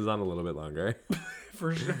the braces on a little bit longer?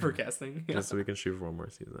 for casting. Yeah. Just so we can shoot for one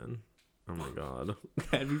more season. Oh my god.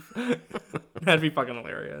 That'd be fucking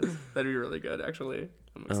hilarious. That'd be really good, actually.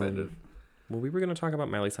 I'm excited. Well, we were going to talk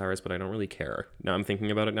about Miley Cyrus, but I don't really care. Now I'm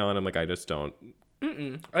thinking about it now and I'm like, I just don't.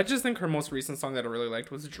 I just think her most recent song that I really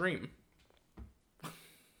liked was Dream.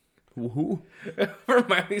 Who? For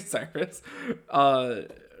Miley Cyrus.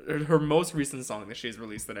 Her most recent song that she's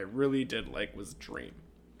released that I really did like was Dream.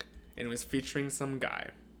 And it was featuring some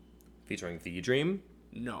guy. Featuring The Dream?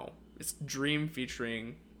 No. It's Dream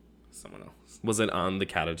featuring someone else. Was it on the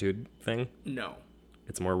Catitude thing? No.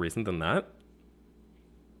 It's more recent than that?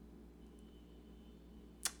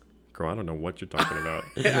 Girl, I don't know what you're talking about.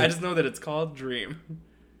 I just know that it's called Dream.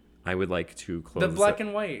 I would like to close the Black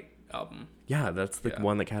and White album. Yeah, that's the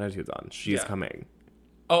one that Catitude's on. She's Coming.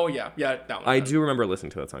 Oh, yeah. Yeah, that one. I do remember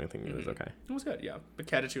listening to that song and thinking it was okay. It was good, yeah. But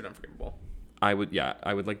Catitude, unforgivable. I would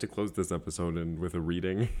like to close this episode with a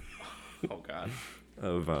reading. Oh, God.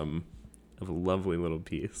 of a lovely little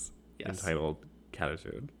piece entitled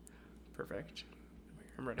Catitude. Perfect.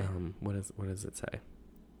 I'm ready. What does it say?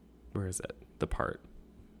 Where is it? The part.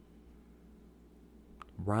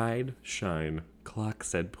 Ride, shine, clock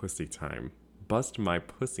said pussy time. Bust my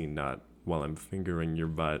pussy nut while I'm fingering your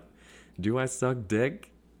butt. Do I suck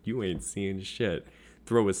dick? You ain't seeing shit.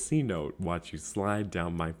 Throw a C note, watch you slide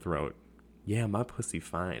down my throat. Yeah, my pussy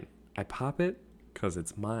fine. I pop it 'cause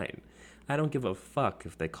it's mine. I don't give a fuck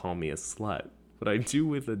if they call me a slut. What I do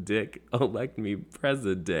with a dick, elect me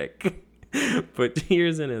president. Put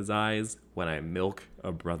tears in his eyes when I milk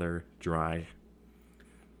a brother dry.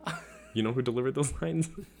 You know who delivered those lines?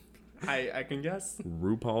 I can guess.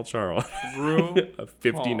 RuPaul Charles. A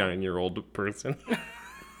 59-year-old person.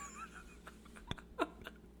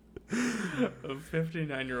 A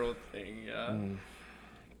 59-year-old thing, yeah.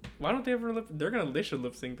 Why don't they ever they should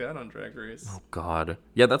lip sync that on Drag Race. Oh God.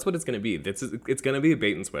 Yeah, that's what it's gonna be. It's gonna be a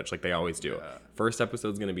bait and switch like they always do. Yeah. First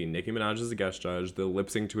episode's gonna be Nicki Minaj as a guest judge. They'll lip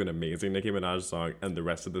sync to an amazing Nicki Minaj song, and the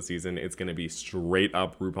rest of the season it's gonna be straight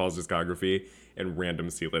up RuPaul's discography and random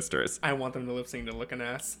C-listers. I want them to lip sync to Looking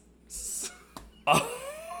Ass. Oh,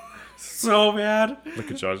 so bad.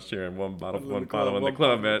 Look at y'all cheering one bottle in the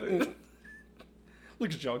club, man.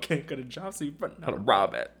 Look at y'all can't get a job, so you better not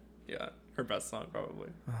rob it. Yeah. Her best song, probably.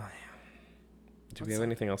 Oh, yeah. Do we have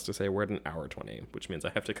anything else to say? We're at an hour 20, which means I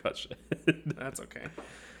have to cut shit. That's okay.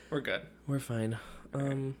 We're good. We're fine.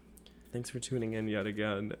 Thanks for tuning in yet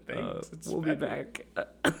again. Thanks. We'll be back.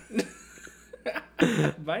 Bye.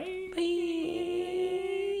 Bye.